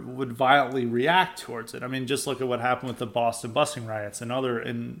 they would violently react towards it. I mean, just look at what happened with the Boston busing riots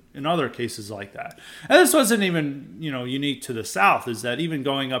and in other cases like that. And this wasn't even, unique to the South, is that even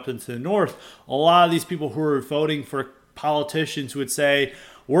going up into the North, a lot of these people who were voting for politicians would say,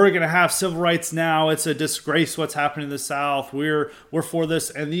 we're going to have civil rights now. It's a disgrace what's happening in the South. We're for this.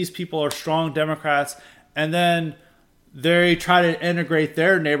 And these people are strong Democrats. And then they try to integrate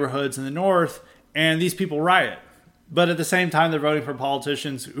their neighborhoods in the North, and these people riot. But at the same time, they're voting for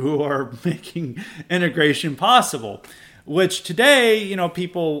politicians who are making integration possible, which today,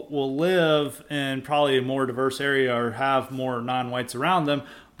 people will live in probably a more diverse area or have more non-whites around them,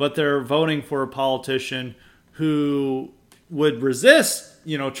 but they're voting for a politician who would resist,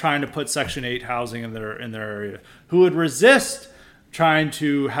 trying to put Section 8 housing in their area, who would resist trying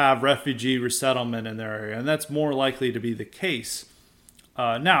to have refugee resettlement in their area. And that's more likely to be the case.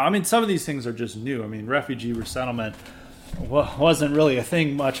 Now, I mean, some of these things are just new. I mean, refugee resettlement wasn't really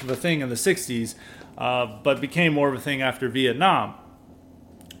much of a thing in the 60s, but became more of a thing after Vietnam.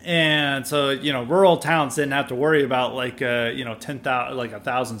 And so, rural towns didn't have to worry about 10,000,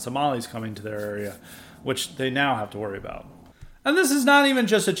 1,000 Somalis coming to their area, which they now have to worry about. And this is not even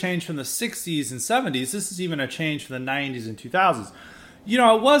just a change from the 60s and 70s. This is even a change from the 90s and 2000s.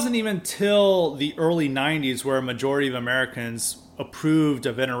 It wasn't even till the early 90s where a majority of Americans approved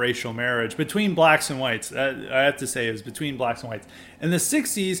of interracial marriage between blacks and whites. I have to say it was between blacks and whites. In the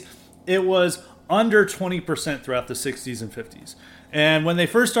 60s, it was under 20% throughout the 60s and 50s. And when they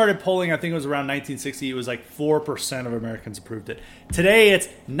first started polling, I think it was around 1960, it was like 4% of Americans approved it. Today, it's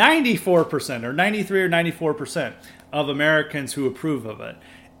 94% or 93 or 94% of Americans who approve of it.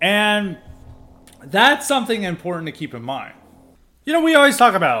 And that's something important to keep in mind. We always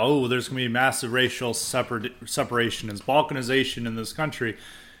talk about, there's going to be massive racial separation and balkanization in this country.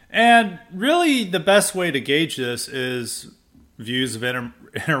 And really, the best way to gauge this is views of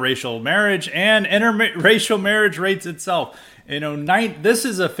interracial marriage and interracial marriage rates itself. This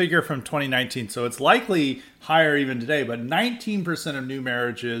is a figure from 2019, so it's likely higher even today, but 19% of new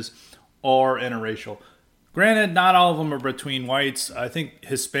marriages are interracial. Granted, not all of them are between whites. I think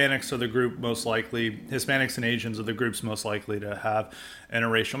Hispanics are the group most likely. Hispanics and Asians are the groups most likely to have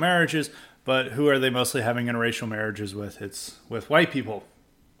interracial marriages. But who are they mostly having interracial marriages with? It's with white people.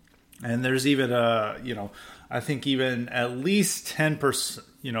 And there's even, I think even at least 10%,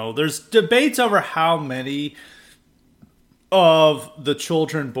 there's debates over how many of the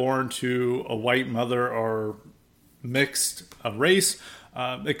children born to a white mother are mixed of race.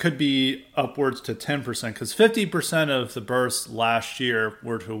 It could be upwards to 10% because 50% of the births last year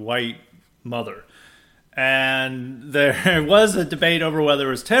were to a white mother. And there was a debate over whether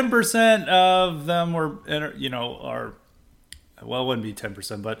it was 10% of them were, it wouldn't be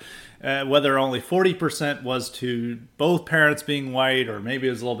 10%, but whether only 40% was to both parents being white, or maybe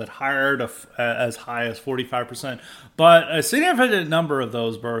it was a little bit higher, to as high as 45%. But a significant number of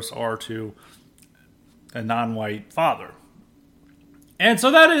those births are to a non-white father. And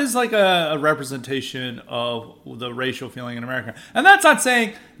so that is like a representation of the racial feeling in America. And that's not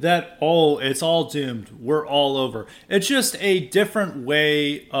saying that, oh, it's all doomed, we're all over. It's just a different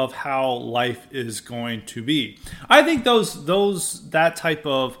way of how life is going to be. I think that type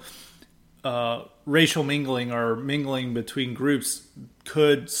of racial mingling or mingling between groups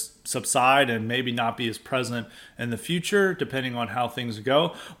could subside and maybe not be as present in the future, depending on how things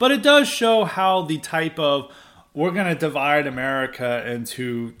go. But it does show how the type of we're going to divide America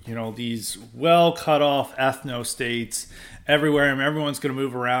into, these well cut off ethno states everywhere, and everyone's going to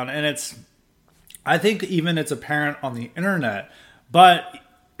move around. And I think even it's apparent on the internet. But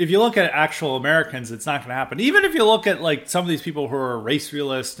if you look at actual Americans, it's not going to happen. Even if you look at like some of these people who are race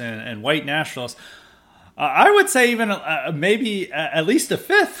realists and white nationalists, I would say even maybe at least a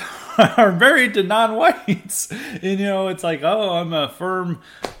fifth are married to non-whites. It's like, oh, I'm a firm,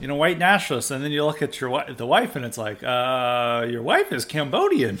 white nationalist. And then you look at the wife and it's like, your wife is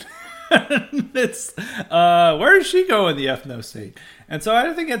Cambodian. It's where does she go in the ethno state? And so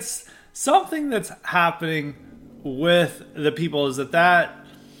I think it's something that's happening with the people is that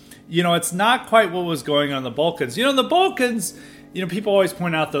it's not quite what was going on in the Balkans. The Balkans, people always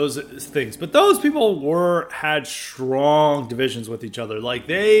point out those things, but those people had strong divisions with each other. Like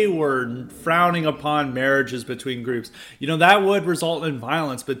they were frowning upon marriages between groups. That would result in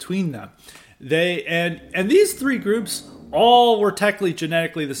violence between them. And these three groups all were technically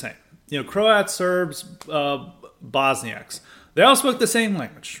genetically the same. Croats, Serbs, Bosniaks. They all spoke the same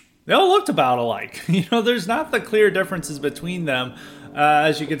language. They all looked about alike. There's not the clear differences between them,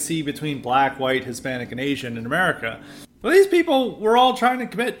 as you can see between black, white, Hispanic, and Asian in America. Well, these people were all trying to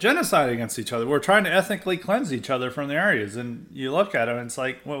commit genocide against each other. We're trying to ethnically cleanse each other from the areas. And you look at it and it's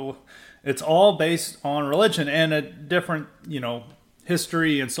like, well, it's all based on religion and a different,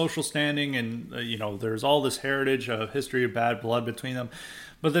 history and social standing. And, there's all this heritage of history of bad blood between them.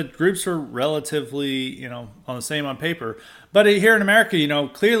 But the groups are relatively, on the same on paper. But here in America,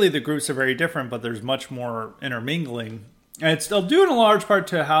 clearly the groups are very different, but there's much more intermingling. And it's still due in a large part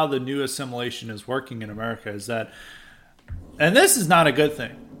to how the new assimilation is working in America is that, and this is not a good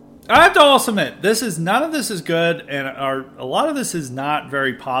thing. I have to also admit, none of this is good, and a lot of this is not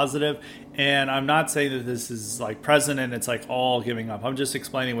very positive. And I'm not saying that this is like present and it's like all giving up. I'm just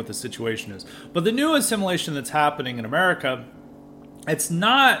explaining what the situation is. But the new assimilation that's happening in America, it's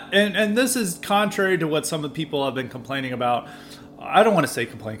not, and this is contrary to what some of the people have been complaining about. I don't want to say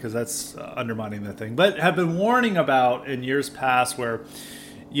complain because that's undermining the thing, but have been warning about in years past where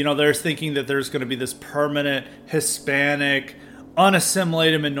there's thinking that there's going to be this permanent Hispanic,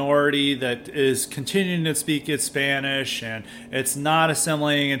 unassimilated minority that is continuing to speak its Spanish and it's not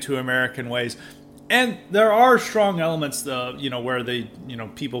assimilating into American ways. And there are strong elements, where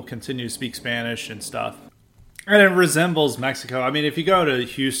people continue to speak Spanish and stuff. And it resembles Mexico. I mean, if you go to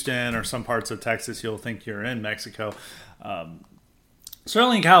Houston or some parts of Texas, you'll think you're in Mexico.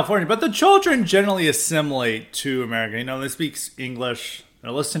 Certainly in California. But the children generally assimilate to America. They speak English.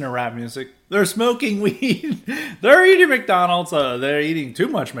 They're listening to rap music. They're smoking weed. They're eating McDonald's. They're eating too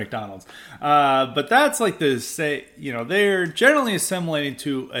much McDonald's. But that's like they're generally assimilating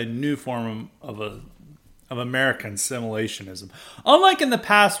to a new form of American assimilationism. Unlike in the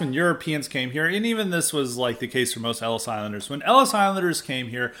past when Europeans came here, and even this was like the case for most Ellis Islanders. When Ellis Islanders came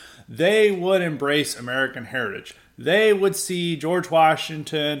here, they would embrace American heritage. They would see George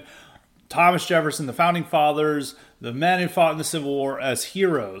Washington, Thomas Jefferson, the founding fathers, the men who fought in the Civil War as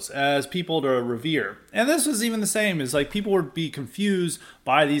heroes, as people to revere. And this was even the same, is like people would be confused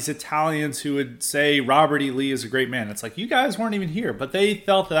by these Italians who would say Robert E. Lee is a great man. It's like, you guys weren't even here, but they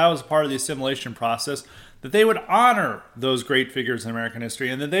felt that was part of the assimilation process, that they would honor those great figures in American history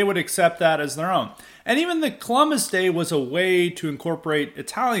and that they would accept that as their own. And even the Columbus Day was a way to incorporate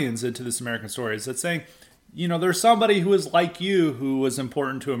Italians into this American story. It's that saying, there's somebody who is like you who was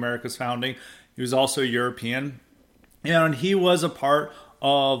important to America's founding. He was also European. And he was a part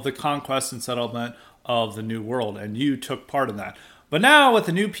of the conquest and settlement of the New World. And you took part in that. But now with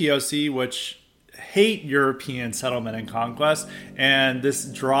the new POC, which hate European settlement and conquest, and this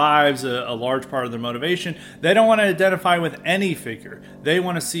drives a large part of their motivation, they don't want to identify with any figure. They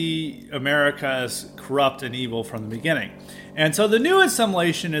want to see America as corrupt and evil from the beginning. And so the new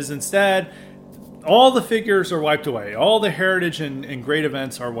assimilation is instead all the figures are wiped away. All the heritage and great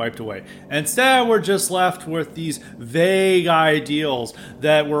events are wiped away. Instead, we're just left with these vague ideals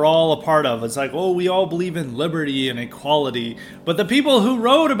that we're all a part of. It's like, oh, we all believe in liberty and equality. But the people who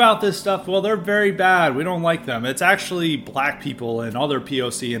wrote about this stuff, well, they're very bad. We don't like them. It's actually black people and other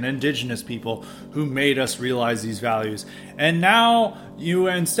POC and indigenous people who made us realize these values. And now you,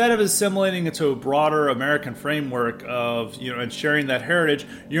 instead of assimilating into a broader American framework of, and sharing that heritage,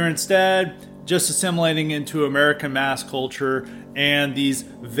 you're instead just assimilating into American mass culture and these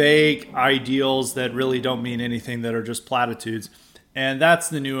vague ideals that really don't mean anything, that are just platitudes. And that's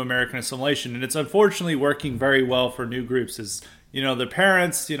the new American assimilation. And it's unfortunately working very well for new groups. Is, the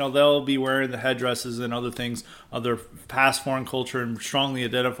parents, they'll be wearing the headdresses and other things, other past foreign culture, and strongly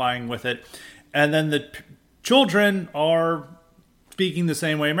identifying with it. And then the children are speaking the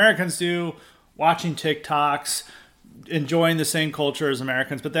same way Americans do, watching TikToks, enjoying the same culture as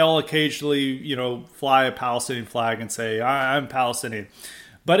Americans, but they'll occasionally, fly a Palestinian flag and say, I'm Palestinian.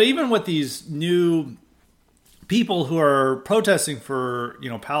 But even with these new people who are protesting for,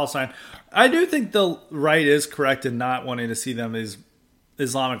 Palestine, I do think the right is correct in not wanting to see them as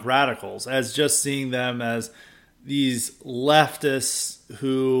Islamic radicals, as just seeing them as these leftists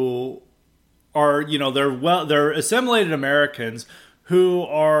who are, they're assimilated Americans who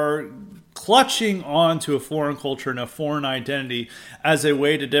are clutching onto a foreign culture and a foreign identity as a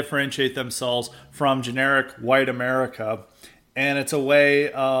way to differentiate themselves from generic white America. And it's a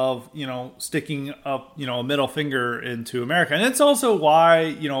way of, sticking up, a middle finger into America. And it's also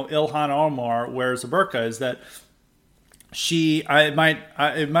why, Ilhan Omar wears a burqa, is that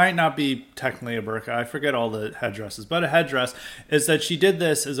it might not be technically a burqa. I forget all the headdresses, but a headdress is that she did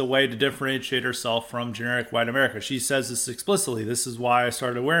this as a way to differentiate herself from generic white America. She says this explicitly. This is why I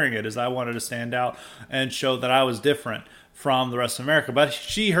started wearing it, is I wanted to stand out and show that I was different from the rest of America. But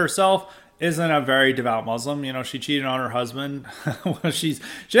she herself isn't a very devout Muslim. She cheated on her husband. She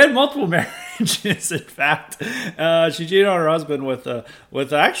had multiple marriages. In fact, she cheated on her husband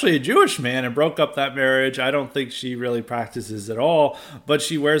with actually a Jewish man and broke up that marriage. I don't think she really practices at all, but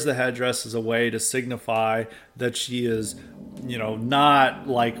she wears the headdress as a way to signify that she is, not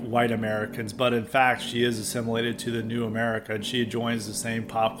like white Americans, but in fact, she is assimilated to the new America, and she joins the same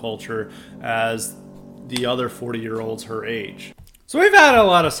pop culture as the other 40-year-olds her age. So we've had a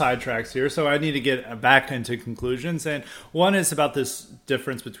lot of sidetracks here, so I need to get back into conclusions. And one is about this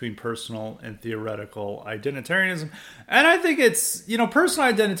difference between personal and theoretical identitarianism. And I think it's,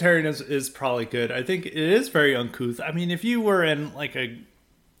 personal identitarianism is probably good. I think it is very uncouth. I mean, if you were in like a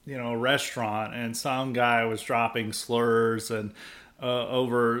restaurant and some guy was dropping slurs and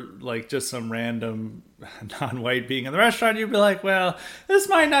over like just some random non-white being in the restaurant, you'd be like, well, this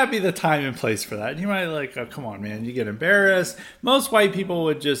might not be the time and place for that. And you might like, oh, come on, man, you get embarrassed. Most white people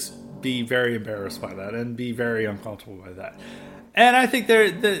would just be very embarrassed by that and be very uncomfortable by that. And I think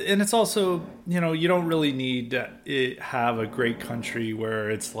and it's also, you don't really need to have a great country where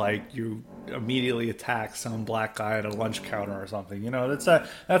it's like you immediately attack some black guy at a lunch counter or something.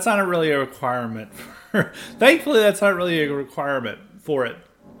 That's not really a requirement. Thankfully, that's not really a requirement for it.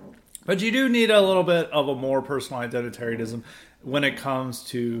 But you do need a little bit of a more personal identitarianism when it comes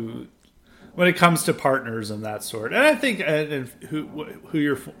to partners and that sort. And I think who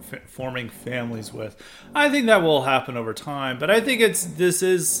you're forming families with, I think that will happen over time. But I think this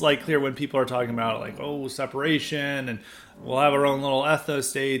is like clear when people are talking about like, oh, separation and we'll have our own little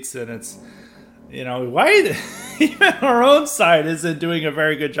ethno-states, and it's, white, even our own side isn't doing a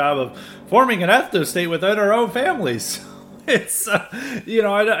very good job of forming an ethno-state within our own families. It's, I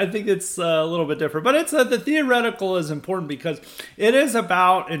think it's a little bit different, but it's the theoretical is important because it is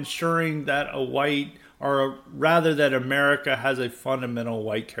about ensuring that that America has a fundamental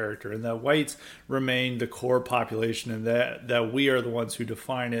white character, and that whites remain the core population, and that we are the ones who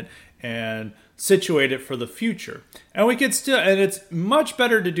define it and situate it for the future. And we could and it's much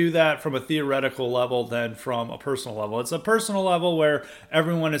better to do that from a theoretical level than from a personal level. It's a personal level where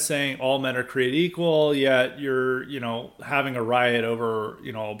everyone is saying all men are created equal, yet you're, having a riot over,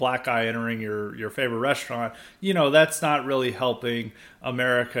 a black guy entering your favorite restaurant. That's not really helping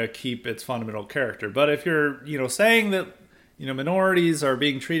America keep its fundamental character. But if you're, saying that, minorities are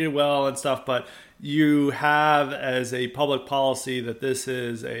being treated well and stuff, but you have as a public policy that this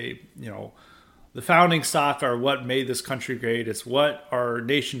is the founding stock are what made this country great. It's what our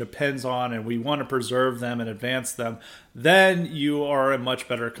nation depends on, and we want to preserve them and advance them. Then you are a much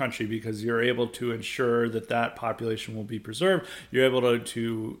better country because you're able to ensure that population will be preserved. You're able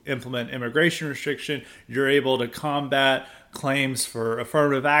to implement immigration restriction. You're able to combat claims for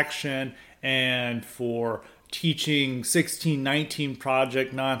affirmative action and for teaching 1619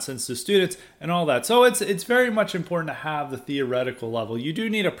 project nonsense to students and all that. So it's very much important to have the theoretical level. You do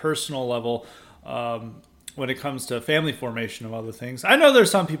need a personal level when it comes to family formation of other things. I know there's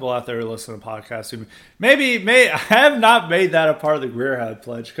some people out there who listen to podcasts who I have not made that a part of the Greerhead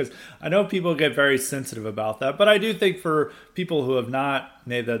Pledge, because I know people get very sensitive about that. But I do think for people who have not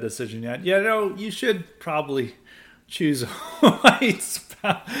made that decision yet, you should probably choose a white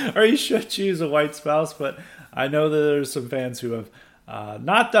spouse, or you should choose a white spouse. But I know that there's some fans who have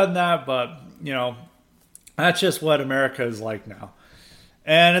not done that, but that's just what America is like now.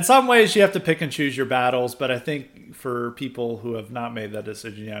 And in some ways you have to pick and choose your battles, but I think for people who have not made that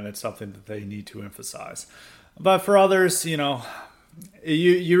decision yet, it's something that they need to emphasize. But for others, you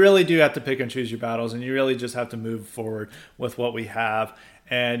really do have to pick and choose your battles, and you really just have to move forward with what we have.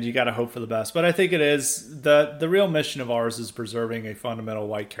 And you got to hope for the best. But I think it is the real mission of ours is preserving a fundamental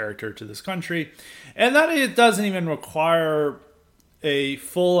white character to this country. And that it doesn't even require a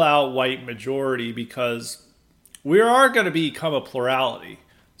full-out white majority, because we are going to become a plurality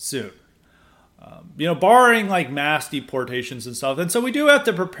soon. Barring like mass deportations and stuff. And so we do have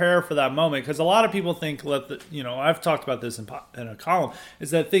to prepare for that moment, because a lot of people think, I've talked about this in a column, is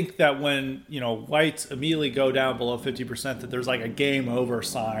that think that when, whites immediately go down below 50%, that there's like a game over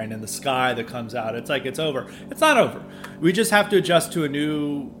sign in the sky that comes out. It's like it's over. It's not over. We just have to adjust to a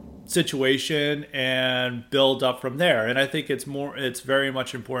new situation and build up from there. And I think it's very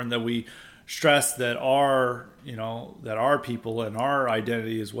much important that we stress that our people and our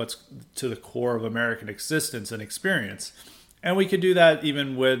identity is what's to the core of American existence and experience. And we can do that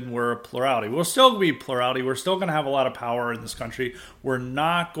even when we're a plurality. We'll still be plurality. We're still going to have a lot of power in this country. We're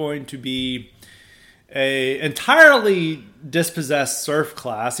not going to be a entirely dispossessed serf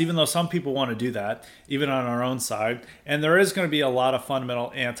class, even though some people want to do that, even on our own side. And there is going to be a lot of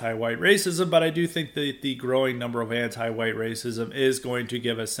fundamental anti-white racism, but I do think that the growing number of anti-white racism is going to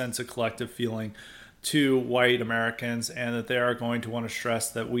give a sense of collective feeling to white Americans, and that they are going to want to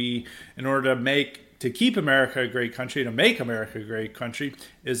stress that we, in order to keep America a great country, to make America a great country,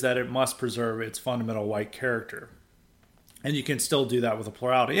 is that it must preserve its fundamental white character. And you can still do that with a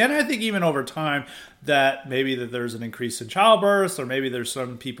plurality. And I think even over time that maybe that there's an increase in childbirth, or maybe there's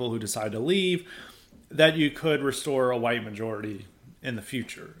some people who decide to leave, that you could restore a white majority in the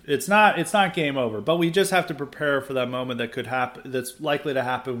future. It's not game over, but we just have to prepare for that moment that could happen, that's likely to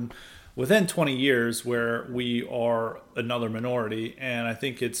happen within 20 years, where we are another minority. And I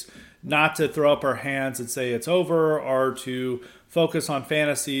think it's not to throw up our hands and say it's over, or to focus on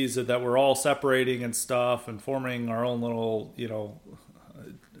fantasies that we're all separating and stuff and forming our own little,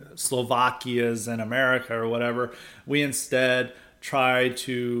 Slovakias in America or whatever. We instead try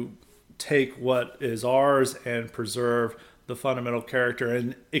to take what is ours and preserve the fundamental character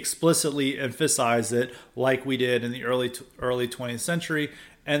and explicitly emphasize it like we did in the early 20th century.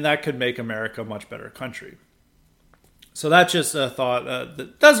 And that could make America a much better country. So that's just a thought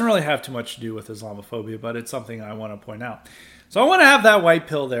that doesn't really have too much to do with Islamophobia, but it's something I want to point out. So I want to have that white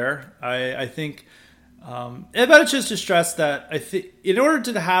pill there. I think, but it's just to stress that I think in order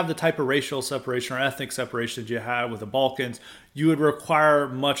to have the type of racial separation or ethnic separation that you have with the Balkans, you would require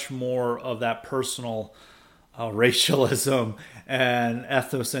much more of that personal racialism and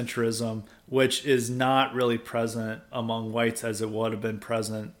ethnocentrism, which is not really present among whites as it would have been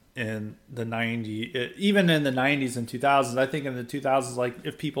present in the 90s, even in the 90s and 2000s. I think in the 2000s, like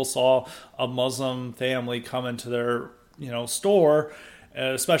if people saw a Muslim family come into their store,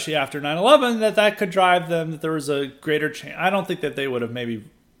 especially after 9/11, that could drive them, that there was a greater chance. I don't think that they would have maybe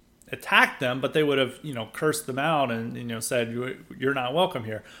attacked them, but they would have cursed them out and said you're not welcome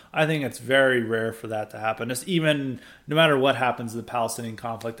here. I think it's very rare for that to happen. It's even no matter what happens in the Palestinian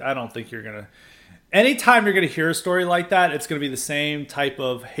conflict, I don't think you're gonna. Anytime you're going to hear a story like that, it's going to be the same type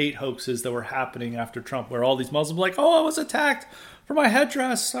of hate hoaxes that were happening after Trump, where all these Muslims were like, oh, I was attacked for my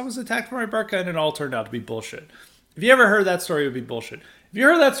headdress, I was attacked for my burqa, and it all turned out to be bullshit. If you ever heard that story, it would be bullshit. If you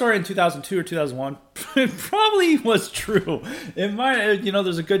heard that story in 2002 or 2001, it probably was true. It might,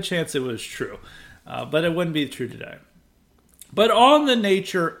 there's a good chance it was true, but it wouldn't be true today. But on the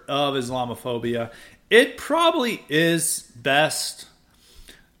nature of Islamophobia, it probably is best.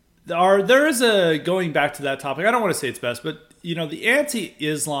 There is a, going back to that topic, I don't want to say it's best, but the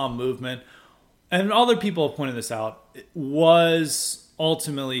anti-Islam movement, and other people have pointed this out, was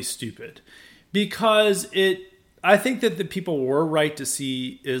ultimately stupid, because I think that the people were right to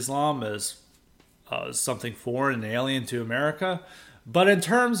see Islam as something foreign and alien to America, but in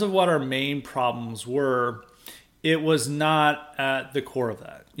terms of what our main problems were, it was not at the core of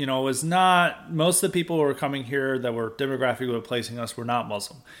that. It was not, most of the people who were coming here that were demographically replacing us were not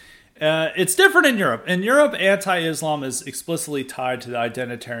Muslim. It's different in Europe. In Europe, anti-Islam is explicitly tied to the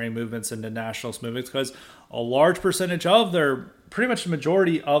identitarian movements and the nationalist movements because a large percentage of pretty much the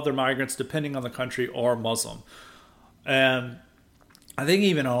majority of their migrants, depending on the country, are Muslim. And I think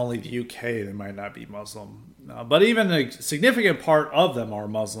even only the UK, they might not be Muslim. But even a significant part of them are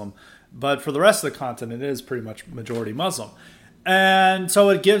Muslim. But for the rest of the continent, it is pretty much majority Muslim. And so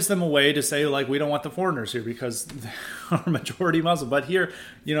it gives them a way to say, like, we don't want the foreigners here because they are majority Muslim. But here,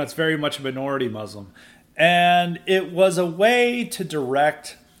 it's very much a minority Muslim. And it was a way to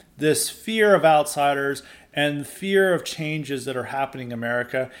direct this fear of outsiders and fear of changes that are happening in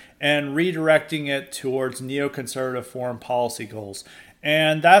America and redirecting it towards neoconservative foreign policy goals.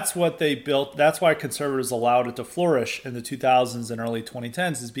 And that's what they built. That's why conservatives allowed it to flourish in the 2000s and early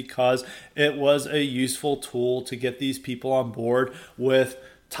 2010s, is because it was a useful tool to get these people on board with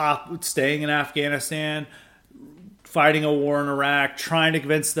staying in Afghanistan, fighting a war in Iraq, trying to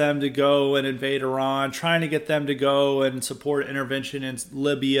convince them to go and invade Iran, trying to get them to go and support intervention in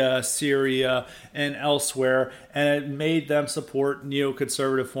Libya, Syria, and elsewhere. And it made them support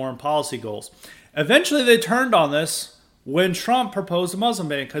neoconservative foreign policy goals. Eventually, they turned on this when Trump proposed a Muslim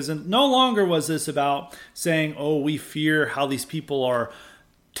ban, because no longer was this about saying, oh, we fear how these people are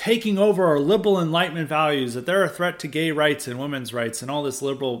taking over our liberal Enlightenment values, that they're a threat to gay rights and women's rights and all this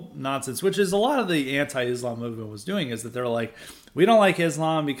liberal nonsense, which is a lot of the anti-Islam movement was doing, is that they're like, we don't like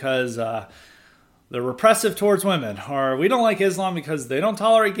Islam because they're repressive towards women, or we don't like Islam because they don't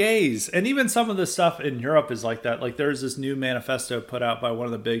tolerate gays. And even some of the stuff in Europe is like that. Like there's this new manifesto put out by one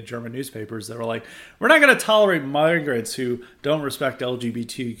of the big German newspapers that were like, we're not going to tolerate migrants who don't respect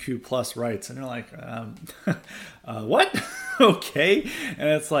LGBTQ plus rights. And they're like, what? Okay. And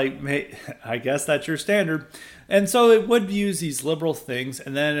it's like, I guess that's your standard. And so it would use these liberal things,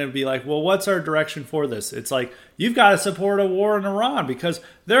 and then it would be like, well, what's our direction for this? It's like, you've got to support a war in Iran because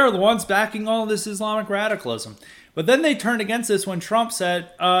they're the ones backing all this Islamic radicalism. But then they turned against this when Trump said,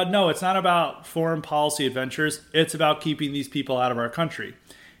 no, it's not about foreign policy adventures. It's about keeping these people out of our country.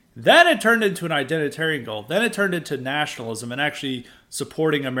 Then it turned into an identitarian goal. Then it turned into nationalism and actually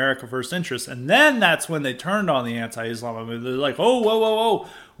supporting America first interests. And then that's when they turned on the anti-Islam movement. They're like, oh, whoa.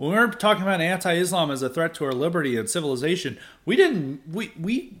 When we're talking about anti-Islam as a threat to our liberty and civilization, you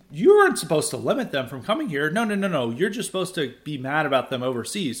weren't supposed to limit them from coming here. No. You're just supposed to be mad about them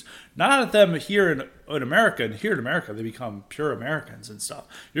overseas, not at them here in America. And here in America, they become pure Americans and stuff.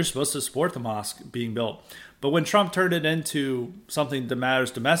 You're supposed to support the mosque being built. But when Trump turned it into something that matters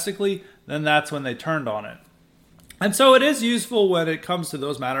domestically, then that's when they turned on it. And so it is useful when it comes to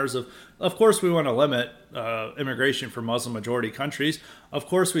those matters of course, we want to limit immigration from Muslim-majority countries. Of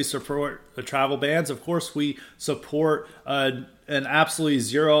course, we support the travel bans. Of course, we support an absolutely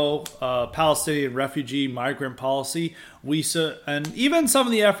zero Palestinian refugee migrant policy. And even some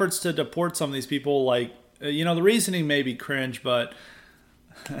of the efforts to deport some of these people, like, the reasoning may be cringe, but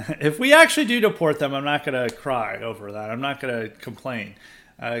if we actually do deport them, I'm not going to cry over that. I'm not going to complain.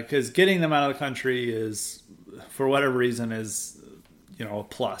 Because getting them out of the country is, for whatever reason, is a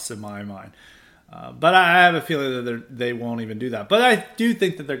plus in my mind. But I have a feeling that they won't even do that. But I do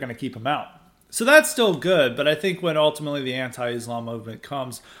think that they're going to keep them out. So that's still good. But I think when ultimately the anti-Islam movement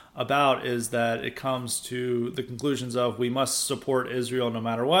comes about is that it comes to the conclusions of we must support Israel no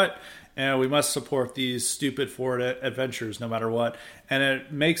matter what. And we must support these stupid foreign adventures no matter what. And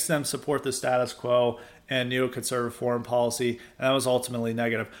it makes them support the status quo and neoconservative foreign policy. And that was ultimately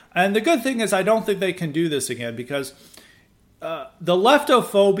negative. And the good thing is I don't think they can do this again because the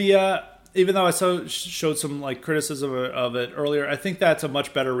leftophobia, even though I showed some criticism of it earlier, I think that's a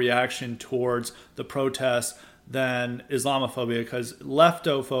much better reaction towards the protests than Islamophobia, because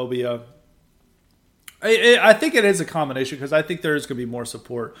leftophobia, I think it is a combination, because I think there is going to be more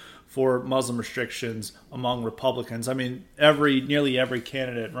support for Muslim restrictions among Republicans. I mean, nearly every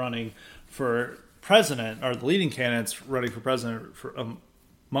candidate running for president, or the leading candidates running for president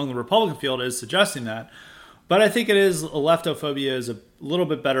among the Republican field, is suggesting that. But I think leftophobia is a little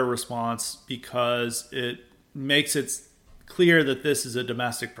bit better response because it makes it clear that this is a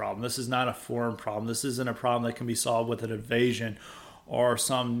domestic problem. This is not a foreign problem. This isn't a problem that can be solved with an invasion or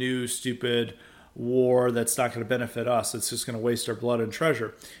some new stupid war that's not going to benefit us. It's just going to waste our blood and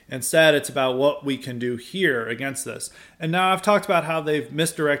treasure. Instead, it's about what we can do here against this. And now I've talked about how they've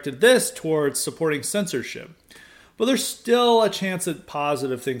misdirected this towards supporting censorship. But there's still a chance that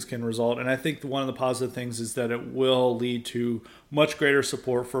positive things can result. And I think one of the positive things is that it will lead to much greater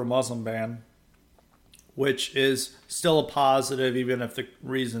support for a Muslim ban, which is still a positive, even if the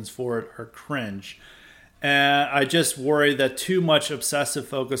reasons for it are cringe. And I just worry that too much obsessive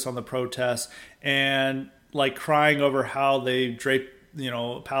focus on the protests and crying over how they drape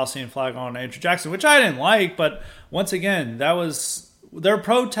Palestinian flag on Andrew Jackson, which I didn't like. But once again, that was their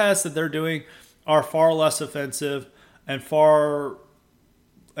protests that they're doing are far less offensive and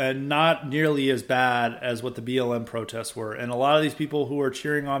not nearly as bad as what the BLM protests were. And a lot of these people who are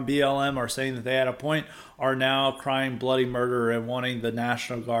cheering on BLM are saying that they had a point, are now crying bloody murder and wanting the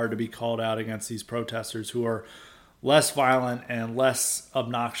National Guard to be called out against these protesters who are less violent and less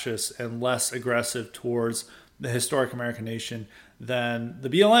obnoxious and less aggressive towards the historic American nation than the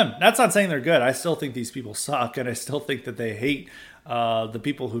BLM. That's not saying they're good. I still think these people suck, and I still think that they hate the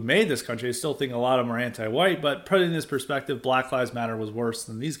people who made this country. I still think a lot of them are anti-white, but put in this perspective, Black Lives Matter was worse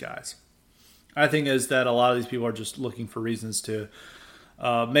than these guys. I think is that a lot of these people are just looking for reasons to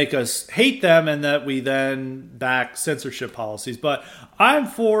make us hate them, and that we then back censorship policies. But I'm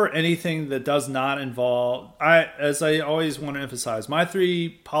for anything that does not involve, as I always want to emphasize, my three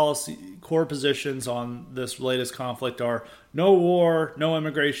policy core positions on this latest conflict are no war, no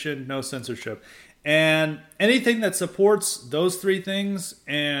immigration, no censorship. And anything that supports those three things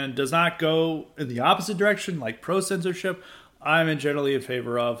and does not go in the opposite direction, like pro-censorship, I'm generally in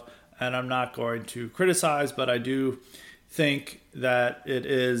favor of, and I'm not going to criticize, but I do think that it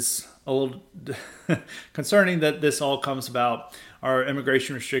is a little concerning that this all comes about. Our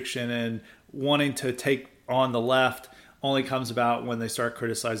immigration restriction and wanting to take on the left only comes about when they start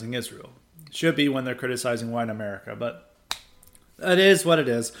criticizing Israel. It should be when they're criticizing white America, but it is what it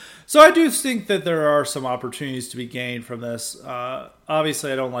is. So I do think that there are some opportunities to be gained from this.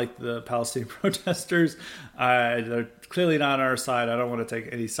 Obviously, I don't like the Palestinian protesters. They're clearly not on our side. I don't want to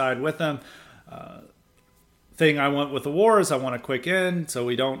take any side with them. Thing I want with the war is I want a quick end, so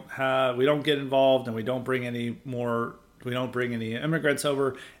we don't get involved, and we don't bring any immigrants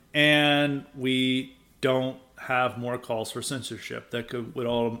over, and we don't have more calls for censorship that would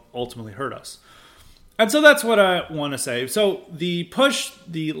ultimately hurt us. And so that's what I want to say. So the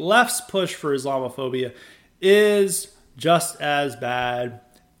left's push for Islamophobia is just as bad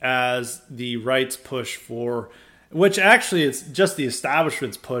as the right's push for, which actually it's just the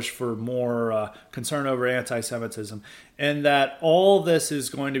establishment's push for more concern over anti-Semitism, and that all this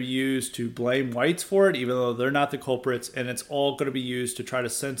is going to be used to blame whites for it, even though they're not the culprits, and it's all going to be used to try to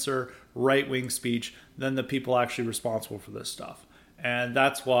censor right-wing speech than the people actually responsible for this stuff. And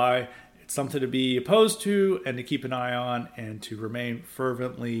that's why it's something to be opposed to and to keep an eye on and to remain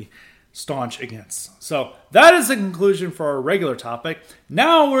fervently staunch against. So that is the conclusion for our regular topic.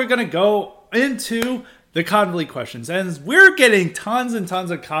 Now we're going to go into the Convolete questions. And we're getting tons and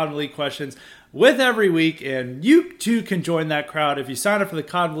tons of Convolete questions with every week, and you too can join that crowd if you sign up for the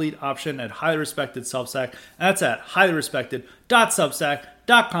Convolete option at Highly Respected Substack. And that's at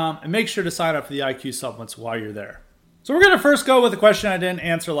highly-respected.substack.com, and make sure to sign up for the IQ supplements while you're there. So we're going to first go with a question I didn't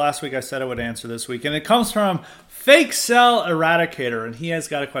answer last week. I said I would answer this week, and it comes from Fake Cell Eradicator, and he has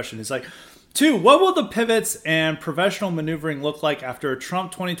got a question. He's like, 2, what will the pivots and professional maneuvering look like after a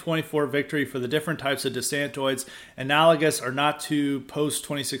Trump 2024 victory for the different types of DeSantoids, analogous or not to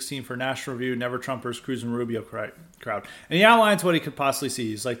post-2016 for National Review, Never Trumpers, Cruz and Rubio crowd? And he outlines what he could possibly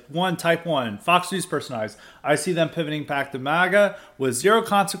see. He's like, 1, type 1, Fox News personalized. I see them pivoting back to MAGA with zero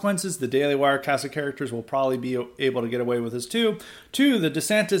consequences. The Daily Wire cast of characters will probably be able to get away with this too. 2, the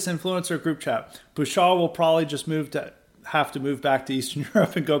DeSantis influencer group chat. Bouchard will probably just have to move back to Eastern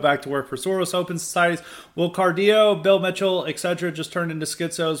Europe and go back to work for Soros Open Societies. Will Cardillo, Bill Mitchell, etc. just turn into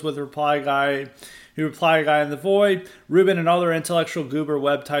schizos with reply guy in the void? Rubin and other intellectual goober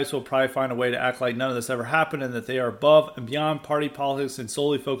web types will probably find a way to act like none of this ever happened and that they are above and beyond party politics and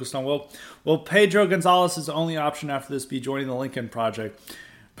solely focused on woke. Will Pedro Gonzalez's only option after this be joining the Lincoln Project?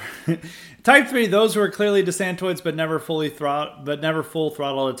 Type 3, those who are clearly DeSantoids but never full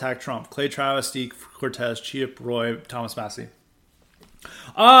throttle attack Trump. Clay Travis, Steve Cortez, Chip Roy, Thomas Massey.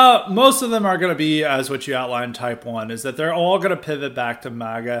 Most of them are going to be, as what you outlined, type 1, is that they're all going to pivot back to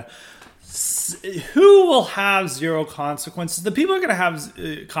MAGA. Who will have zero consequences? The people who are going to have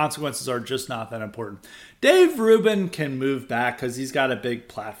consequences are just not that important. Dave Rubin can move back because he's got a big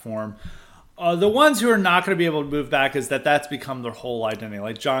platform. The ones who are not going to be able to move back is that's become their whole identity.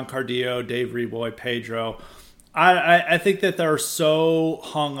 Like John Cardillo, Dave Reboy, Pedro. I think that they're so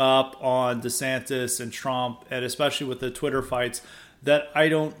hung up on DeSantis and Trump, and especially with the Twitter fights, that I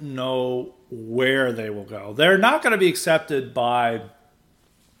don't know where they will go. They're not going to be accepted by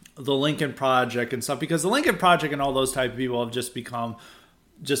the Lincoln Project and stuff, because the Lincoln Project and all those type of people have just become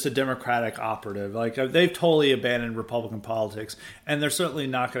just a Democratic operative. Like, they've totally abandoned Republican politics, and they're certainly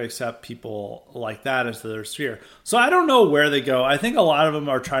not going to accept people like that into their sphere. So I don't know where they go. I think a lot of them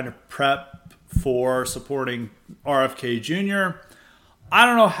are trying to prep for supporting RFK Jr. I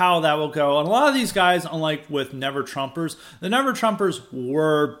don't know how that will go. And a lot of these guys, unlike with Never Trumpers, the Never Trumpers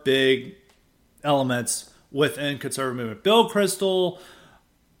were big elements within conservative movement. Bill Kristol,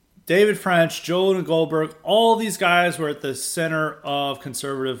 David French, Joe Goldberg, all these guys were at the center of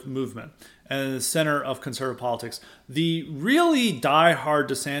conservative movement and the center of conservative politics. The really diehard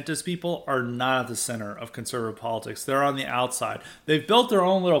DeSantis people are not at the center of conservative politics. They're on the outside. They've built their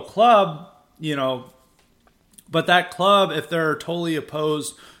own little club, but that club, if they're totally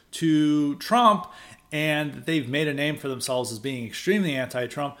opposed to Trump and they've made a name for themselves as being extremely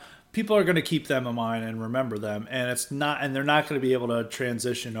anti-Trump, people are going to keep them in mind and remember them, and they're not going to be able to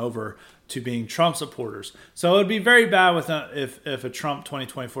transition over to being Trump supporters. So it would be very bad with if a Trump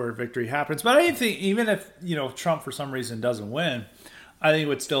 2024 victory happens. But I think even if Trump for some reason doesn't win, I think it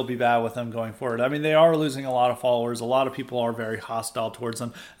would still be bad with them going forward. I mean, they are losing a lot of followers. A lot of people are very hostile towards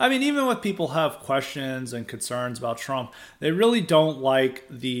them. I mean, even when people have questions and concerns about Trump, they really don't like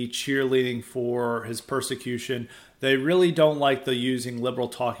the cheerleading for his persecution. They really don't like the using liberal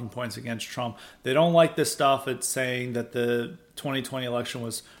talking points against Trump. They don't like the stuff it's saying that the 2020 election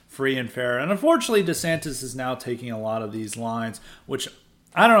was free and fair. And unfortunately, DeSantis is now taking a lot of these lines, which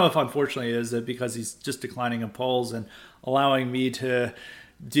I don't know if unfortunately is it because he's just declining in polls and allowing me to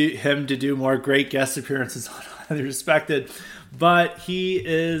do more great guest appearances on Unrespected. But he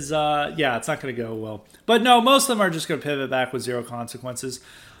is, it's not going to go well. But no, most of them are just going to pivot back with zero consequences.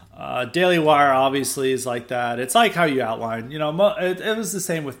 Daily Wire obviously is like that. It's like how you outlined. It was the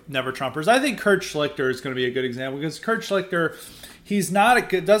same with Never Trumpers. I think Kurt Schlichter is going to be a good example because Kurt Schlichter,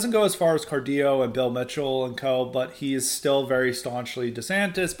 doesn't go as far as Cardillo and Bill Mitchell and co., but he is still very staunchly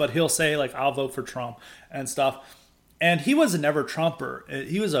DeSantis. But he'll say I'll vote for Trump and stuff. And he was a Never Trumper.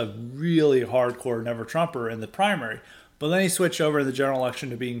 He was a really hardcore Never Trumper in the primary. But then he switched over in the general election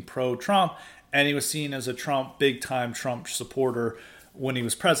to being pro-Trump, and he was seen as a big-time Trump supporter when he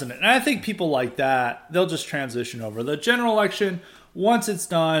was president. And I think people like that, they'll just transition over. The general election, once it's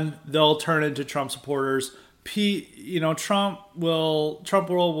done, they'll turn into Trump supporters. Trump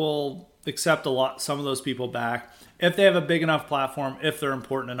will accept some of those people back if they have a big enough platform, if they're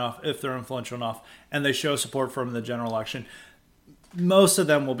important enough, if they're influential enough, and they show support for him in the general election. Most of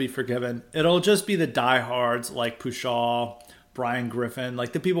them will be forgiven. It'll just be the diehards like Pushaw, Brian Griffin,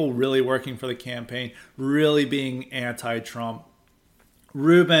 the people really working for the campaign, really being anti-Trump.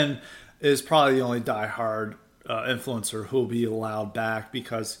 Rubin is probably the only diehard influencer who will be allowed back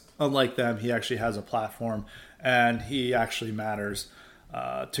because, unlike them, he actually has a platform and he actually matters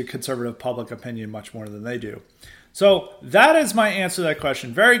to conservative public opinion much more than they do. So that is my answer to that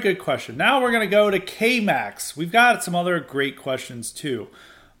question. Very good question. Now we're going to go to K-Max. We've got some other great questions too,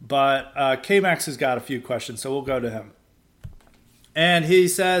 but K-Max has got a few questions, so we'll go to him. And he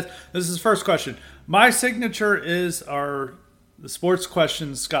says, this is his first question. My signature is the sports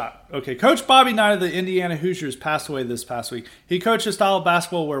question, Scott. Okay, Coach Bobby Knight of the Indiana Hoosiers passed away this past week. He coached a style of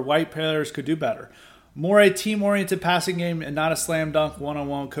basketball where white players could do better. More a team-oriented passing game and not a slam dunk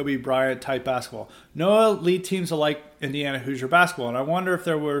one-on-one Kobe Bryant type basketball. No elite teams are like Indiana Hoosier basketball, and I wonder if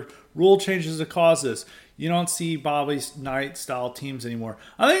there were rule changes to cause this. You don't see Bobby Knight style teams anymore.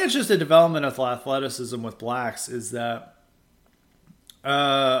 I think it's just a development of athleticism with blacks. Is that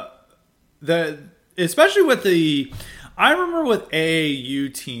especially with the. I remember with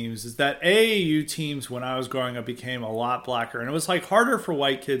AAU teams is that AAU teams when I was growing up became a lot blacker, and it was harder for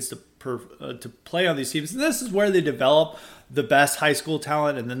white kids to play on these teams. And this is where they develop the best high school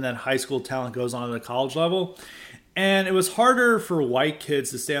talent, and then that high school talent goes on to the college level. And it was harder for white kids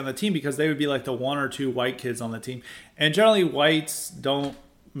to stay on the team because they would be the one or two white kids on the team. And generally, whites don't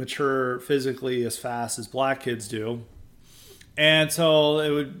mature physically as fast as black kids do. And so it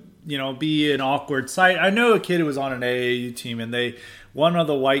would be an awkward sight. I know a kid who was on an AAU team, and one of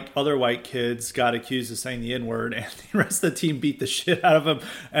the other white kids got accused of saying the N-word, and the rest of the team beat the shit out of him.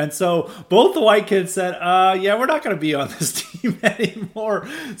 And so both the white kids said, we're not going to be on this team anymore.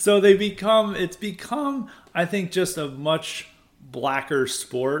 So it's become, I think, just a much blacker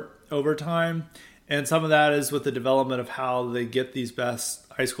sport over time. And some of that is with the development of how they get these best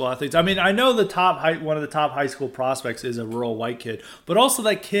high school athletes. I mean, I know one of the top high school prospects is a rural white kid, but also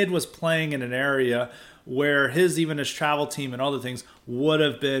that kid was playing in an area where his travel team and other things would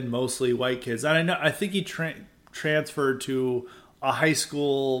have been mostly white kids. And I think he transferred to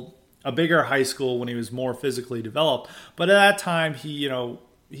a bigger high school when he was more physically developed. But at that time, he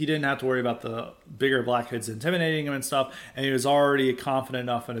didn't have to worry about the bigger black kids intimidating him and stuff, and he was already confident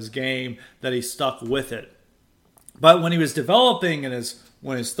enough in his game that he stuck with it. But when he was developing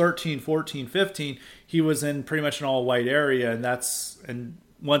when he was 13, 14, 15, he was in pretty much an all-white area, and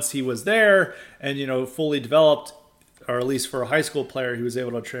once he was there and fully developed, or at least for a high school player, he was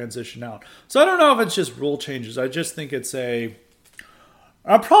able to transition out. So I don't know if it's just rule changes. I just think it's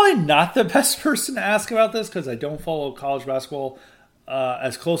I'm probably not the best person to ask about this because I don't follow college basketball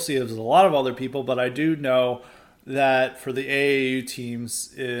as closely as a lot of other people, but I do know that for the AAU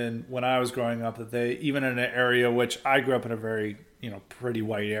teams when I was growing up, that they, even in an area, which I grew up in a very, pretty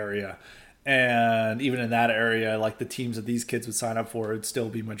white area, and even in that area, like the teams that these kids would sign up for would still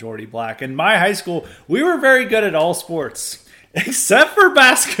be majority black. In my high school, we were very good at all sports except for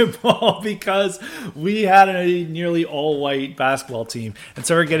basketball because we had a nearly all-white basketball team, and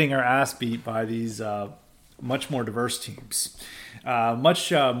so we're getting our ass beat by these much more diverse teams.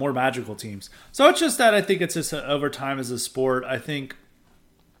 Much more magical teams. So it's just that I think it's just over time as a sport. I think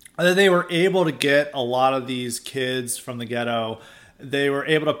that they were able to get a lot of these kids from the ghetto. They were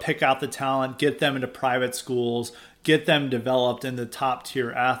able to pick out the talent, get them into private schools, get them developed into top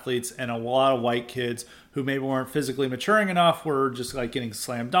tier athletes, and a lot of white kids who maybe weren't physically maturing enough were just like getting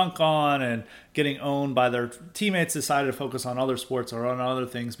slam dunk on and getting owned by their teammates, decided to focus on other sports or on other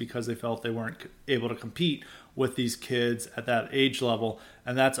things because they felt they weren't able to compete with these kids at that age level.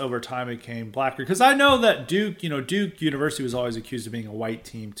 And that's over time became blacker. Because I know that Duke University was always accused of being a white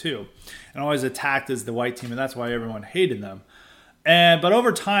team too, and always attacked as the white team, and that's why everyone hated them. But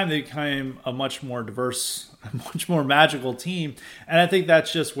over time, they became a much more diverse, much more magical team. And I think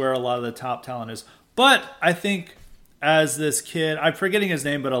that's just where a lot of the top talent is. But I think as this kid, I'm forgetting his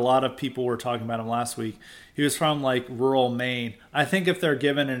name, but a lot of people were talking about him last week. He was from like rural Maine. I think if they're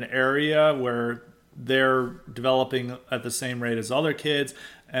given an area where they're developing at the same rate as other kids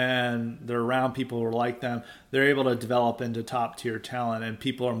and they're around people who are like them, they're able to develop into top tier talent, and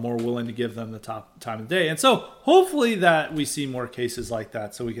people are more willing to give them the top time of the day. And so hopefully that we see more cases like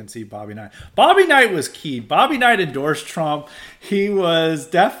that so we can see Bobby Knight. Bobby Knight was key. Bobby Knight endorsed Trump. He was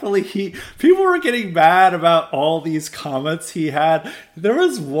definitely, people were getting mad about all these comments he had. There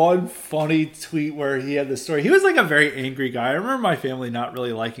was one funny tweet where he had this story. He was like a very angry guy. I remember my family not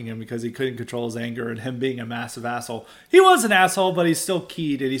really liking him because he couldn't control his anger and him being a massive asshole. He was an asshole, but he's still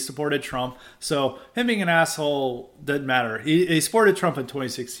keyed and he supported Trump. So him being an asshole didn't matter. He supported Trump in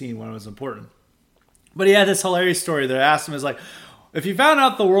 2016 when it was important. But he had this hilarious story that I asked him, is like, if you found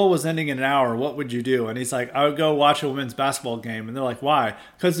out the world was ending in an hour, what would you do? And he's like, I would go watch a women's basketball game. And they're like, why?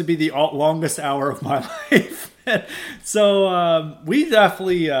 Because it'd be the longest hour of my life. So we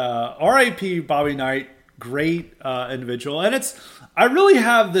definitely, RIP Bobby Knight, great individual. And I really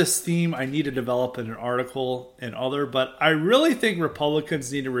have this theme I need to develop in an article and other, but I really think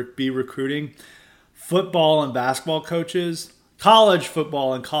Republicans need to be recruiting football and basketball coaches, college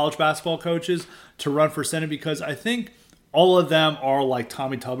football and college basketball coaches to run for Senate, because I think all of them are like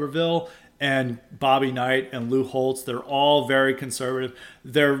Tommy Tuberville and Bobby Knight and Lou Holtz. They're all very conservative.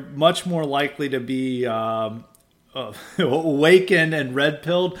 They're much more likely to be awakened and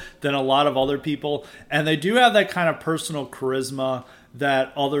red-pilled than a lot of other people. And they do have that kind of personal charisma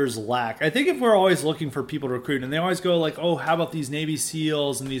that others lack. I think if we're always looking for people to recruit, and they always go like, oh, how about these Navy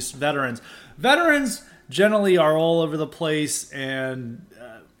SEALs and these veterans? Veterans generally are all over the place, and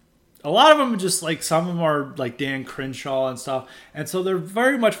a lot of them just like, some of them are like Dan Crenshaw and stuff. And so they're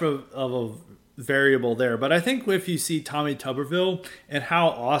very much of a variable there. But I think if you see Tommy Tuberville and how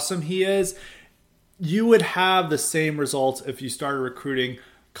awesome he is, you would have the same results if you started recruiting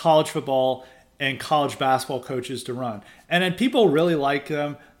college football and college basketball coaches to run. And then people really like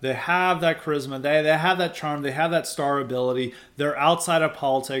them. They have that charisma. They have that charm. They have that star ability. They're outside of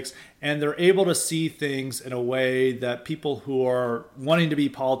politics, and they're able to see things in a way that people who are wanting to be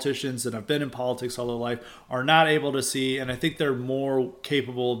politicians and have been in politics all their life are not able to see. And I think they're more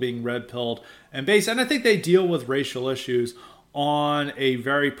capable of being red-pilled and based. And I think they deal with racial issues on a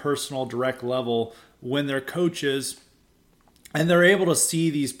very personal, direct level when they're coaches, and they're able to see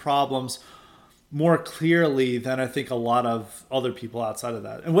these problems more clearly than I think a lot of other people outside of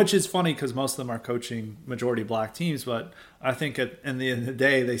that. And which is funny because most of them are coaching majority black teams, but I think at the end of the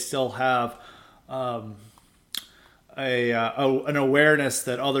day, they still have an awareness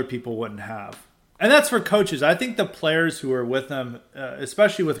that other people wouldn't have. And that's for coaches. I think the players who are with them,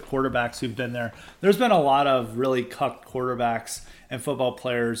 especially with quarterbacks who've been there, there's been a lot of really cucked quarterbacks and football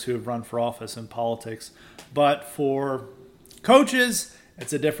players who have run for office in politics. But for coaches,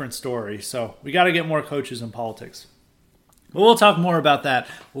 it's a different story. So we got to get more coaches in politics. But we'll talk more about that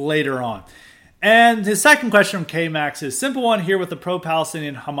later on. And his second question from K-Max is, simple one here with the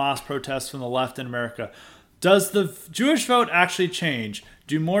pro-Palestinian Hamas protests from the left in America. Does the Jewish vote actually change?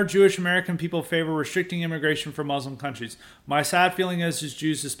 Do more Jewish American people favor restricting immigration from Muslim countries? My sad feeling is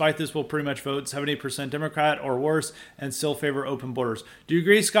Jews, despite this, will pretty much vote 70% Democrat or worse and still favor open borders. Do you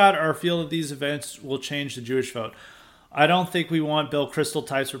agree, Scott, or feel that these events will change the Jewish vote? I don't think we want Bill Kristol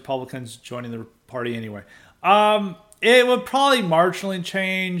types Republicans joining the party anyway. It would probably marginally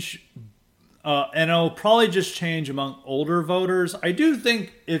change, and it'll probably just change among older voters. I do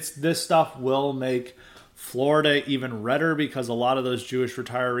think this stuff will make Florida even redder, because a lot of those Jewish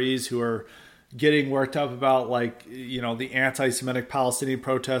retirees who are getting worked up about, like, the anti-Semitic Palestinian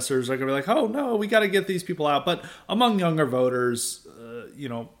protesters are going to be like, oh no, we got to get these people out. But among younger voters,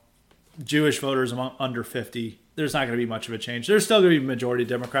 Jewish voters among under 50, there's not going to be much of a change. There's still going to be majority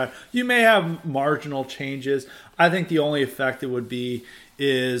Democrat. You may have marginal changes. I think the only effect it would be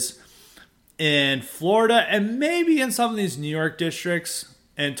is in Florida and maybe in some of these New York districts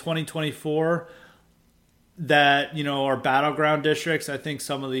in 2024 that, are battleground districts. I think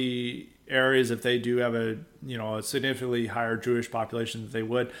some of the areas, if they do have a significantly higher Jewish population, that they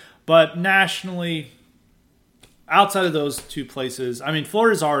would. But nationally, outside of those two places, I mean,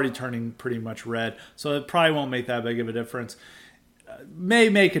 Florida's already turning pretty much red, so it probably won't make that big of a difference. May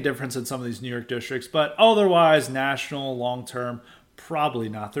make a difference in some of these New York districts, but otherwise, national, long-term, probably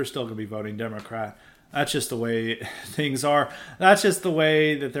not. They're still going to be voting Democrat. That's just the way things are. That's just the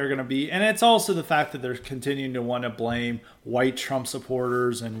way that they're going to be. And it's also the fact that they're continuing to want to blame white Trump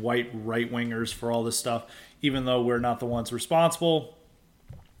supporters and white right-wingers for all this stuff, even though we're not the ones responsible.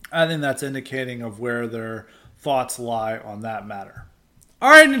 I think that's indicating of where their thoughts lie on that matter. All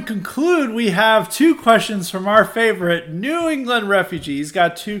right, and to conclude, we have two questions from our favorite New England refugee. He's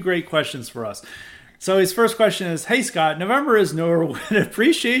got two great questions for us. So his first question is, hey Scott, November is Norwood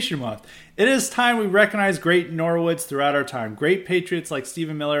Appreciation Month. It is time we recognize great Norwoods throughout our time. Great patriots like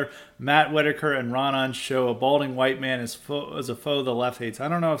Stephen Miller, Matt Whitaker, and Ron Unz show a balding white man as a foe the left hates. I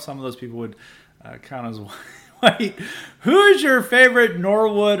don't know if some of those people would count as white. Who is your favorite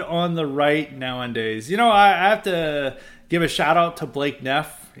Norwood on the right nowadays? I have to give a shout out to Blake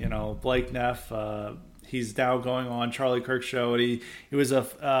Neff. Blake Neff, he's now going on Charlie Kirk's show, and he was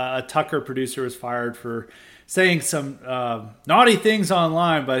a Tucker producer, was fired for saying some naughty things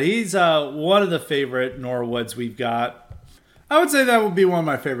online, but he's one of the favorite Norwoods we've got. I would say that would be one of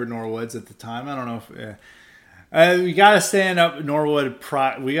my favorite Norwoods at the time. I don't know if we got to stand up Norwood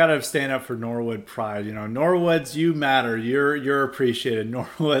pride. We got to stand up for Norwood pride. Norwoods, you matter. You're appreciated.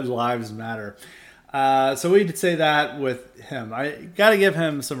 Norwood lives matter. So we'd say that with him. I got to give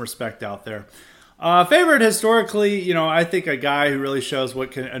him some respect out there. Favorite historically, I think a guy who really shows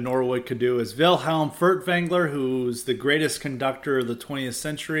what a Norwood could do is Wilhelm Furtwängler, who's the greatest conductor of the 20th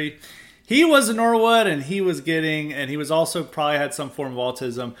century. He was a Norwood, and he was also probably had some form of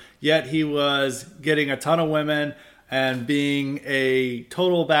autism, yet he was getting a ton of women and being a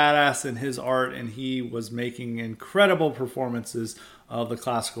total badass in his art, and he was making incredible performances of the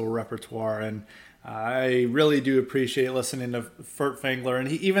classical repertoire. And I really do appreciate listening to Furtwängler, and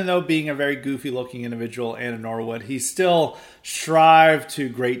even though being a very goofy-looking individual and a Norwood, he still strived to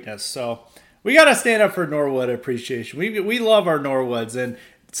greatness. So we got to stand up for Norwood appreciation. We love our Norwoods, and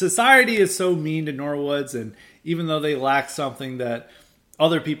society is so mean to Norwoods, and even though they lack something that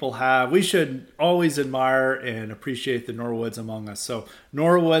other people have, we should always admire and appreciate the Norwoods among us. So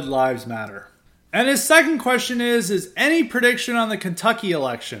Norwood lives matter. And his second question is any prediction on the Kentucky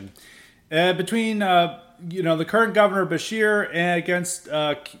election? Between the current governor Beshear and against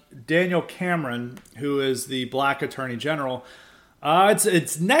Daniel Cameron, who is the black attorney general,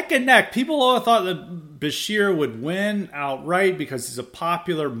 it's neck and neck. People all thought that Beshear would win outright because he's a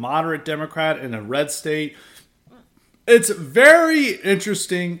popular moderate Democrat in a red state. It's very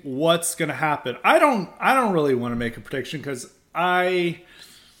interesting what's going to happen. I don't really want to make a prediction because I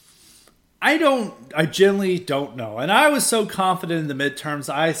genuinely don't know. And I was so confident in the midterms.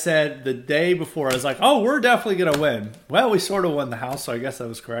 I said the day before, I was like, oh, we're definitely going to win. Well, we sort of won the House, so I guess that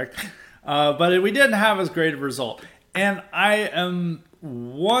was correct. But we didn't have as great a result. And I am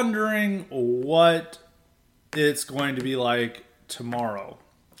wondering what it's going to be like tomorrow.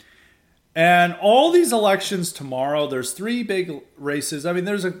 And all these elections tomorrow, there's three big races. I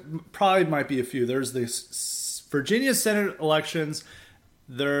mean, probably might be a few. There's the Virginia Senate elections.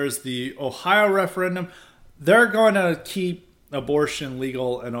 There's the Ohio referendum. They're going to keep abortion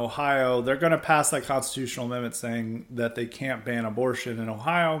legal in Ohio. They're going to pass that constitutional amendment saying that they can't ban abortion in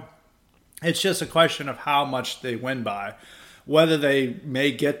Ohio. It's just a question of how much they win by. Whether they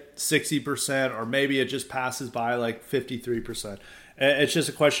may get 60% or maybe it just passes by like 53%. It's just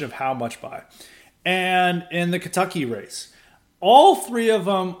a question of how much by. And in the Kentucky race, all three of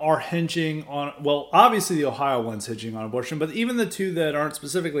them are hinging on, well, obviously the Ohio one's hinging on abortion, but even the two that aren't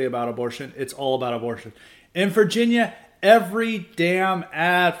specifically about abortion, it's all about abortion. In Virginia, every damn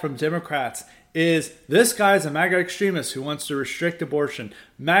ad from Democrats is this guy's a MAGA extremist who wants to restrict abortion.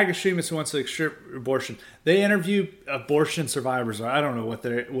 MAGA extremist who wants to restrict abortion. They interview abortion survivors, or I don't know what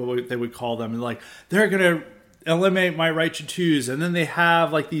they would call them. And like, they're going to eliminate my right to choose. And then they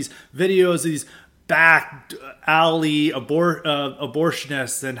have like these videos, these back alley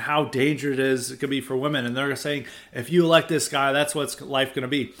abortionists and how dangerous it could be for women. And they're saying, if you elect this guy, that's what's life going to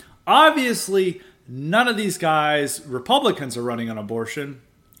be. Obviously, none of these guys, Republicans, are running on abortion.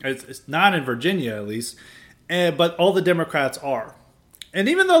 It's not in Virginia, at least. But all the Democrats are. And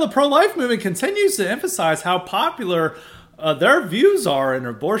even though the pro-life movement continues to emphasize how popular their views are and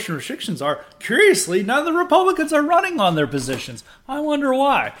abortion restrictions are, curiously, none of the Republicans are running on their positions. I wonder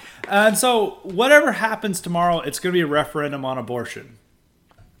why. And so whatever happens tomorrow, it's going to be a referendum on abortion.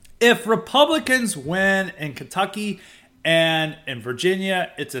 If Republicans win in Kentucky and in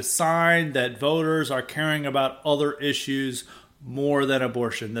Virginia, it's a sign that voters are caring about other issues more than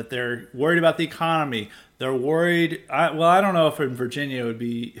abortion, that they're worried about the economy. They're worried, I don't know if in Virginia it would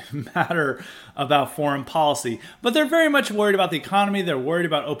be matter about foreign policy, but they're very much worried about the economy. They're worried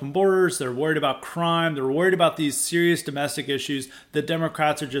about open borders. They're worried about crime. They're worried about these serious domestic issues that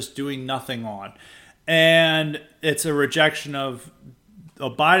Democrats are just doing nothing on. And it's a rejection of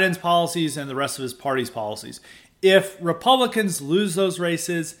Biden's policies and the rest of his party's policies. If Republicans lose those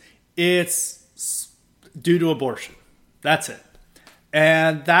races, it's due to abortion. That's it.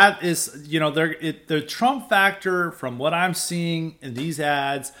 And that is, the Trump factor, from what I'm seeing in these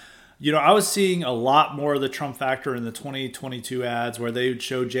ads, I was seeing a lot more of the Trump factor in the 2022 ads where they would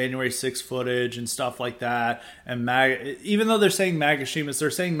show January 6th footage and stuff like that. And MAGA, even though they're saying MAGA extremists, they're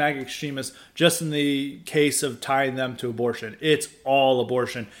saying MAGA extremists just in the case of tying them to abortion. It's all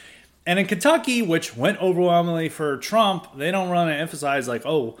abortion. And in Kentucky, which went overwhelmingly for Trump, they don't want to emphasize like,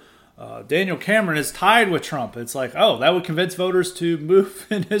 Daniel Cameron is tied with Trump. It's like, that would convince voters to move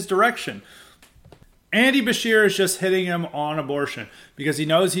in his direction. Andy Beshear is just hitting him on abortion because he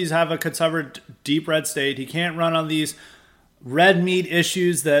knows he's have a conservative deep red state. He can't run on these red meat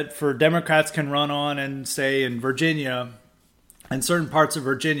issues that for Democrats can run on, and say in Virginia and certain parts of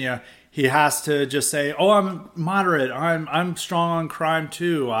Virginia, he has to just say, I'm moderate. I'm strong on crime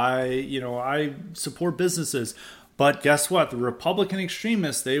too. I support businesses. But guess what? The Republican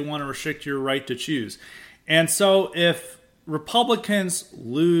extremists, they want to restrict your right to choose. And so if Republicans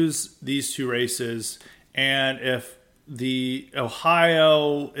lose these two races, and if the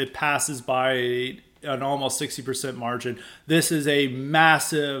Ohio, it passes by an almost 60% margin, this is a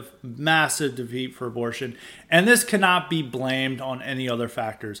massive, massive defeat for abortion. And this cannot be blamed on any other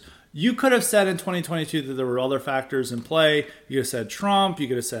factors. You could have said in 2022 that there were other factors in play. You could have said Trump. You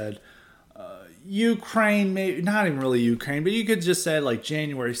could have said Ukraine, maybe not even really Ukraine, but you could just say like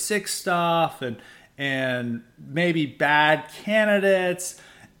January 6th stuff and maybe bad candidates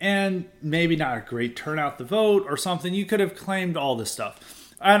and maybe not a great turnout to vote or something. You could have claimed all this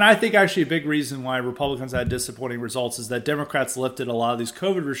stuff. And I think actually a big reason why Republicans had disappointing results is that Democrats lifted a lot of these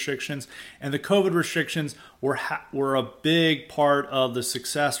COVID restrictions, and the COVID restrictions were a big part of the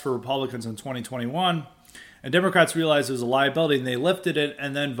success for Republicans in 2021. And Democrats realized it was a liability, and they lifted it,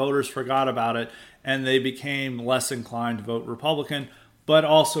 and then voters forgot about it, and they became less inclined to vote Republican. But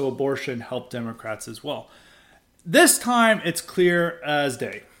also abortion helped Democrats as well. This time, it's clear as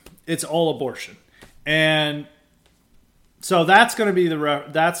day. It's all abortion. And so that's going to be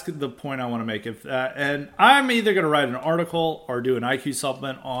that's the point I want to make. And I'm either going to write an article or do an IQ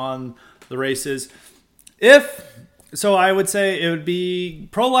supplement on the races. So I would say it would be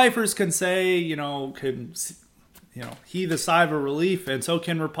pro-lifers can say, heave a sigh of relief, and so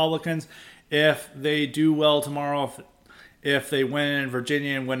can Republicans if they do well tomorrow. If they win in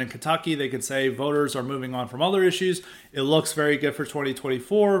Virginia and win in Kentucky, they could say voters are moving on from other issues. It looks very good for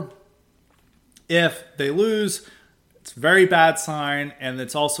 2024. If they lose, it's a very bad sign, and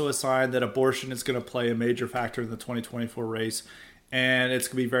it's also a sign that abortion is going to play a major factor in the 2024 race, and it's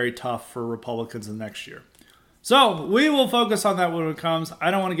going to be very tough for Republicans in next year. So we will focus on that when it comes.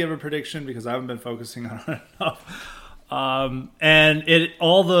 I don't want to give a prediction because I haven't been focusing on it enough. And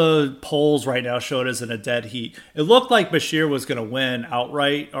all the polls right now showed us in a dead heat. It looked like Beshear was going to win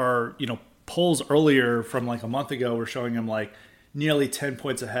outright, or polls earlier from like a month ago were showing him like nearly 10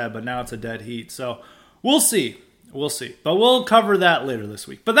 points ahead, but now it's a dead heat. So we'll see. But we'll cover that later this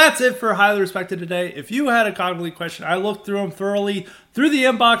week. But that's it for Highly Respected today. If you had a cognitive question, I looked through them thoroughly, through the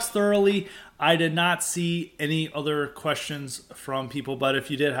inbox thoroughly. I did not see any other questions from people, but if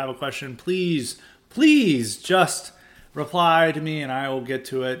you did have a question, please just reply to me and I will get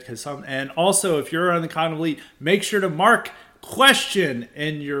to it. And also, if you're on the Cognitive Elite, make sure to mark question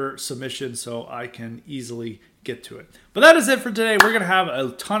in your submission so I can easily get to it. But that is it for today. We're going to have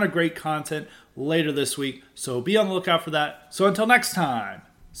a ton of great content later this week, so be on the lookout for that. So until next time,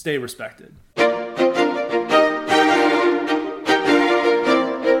 stay respected.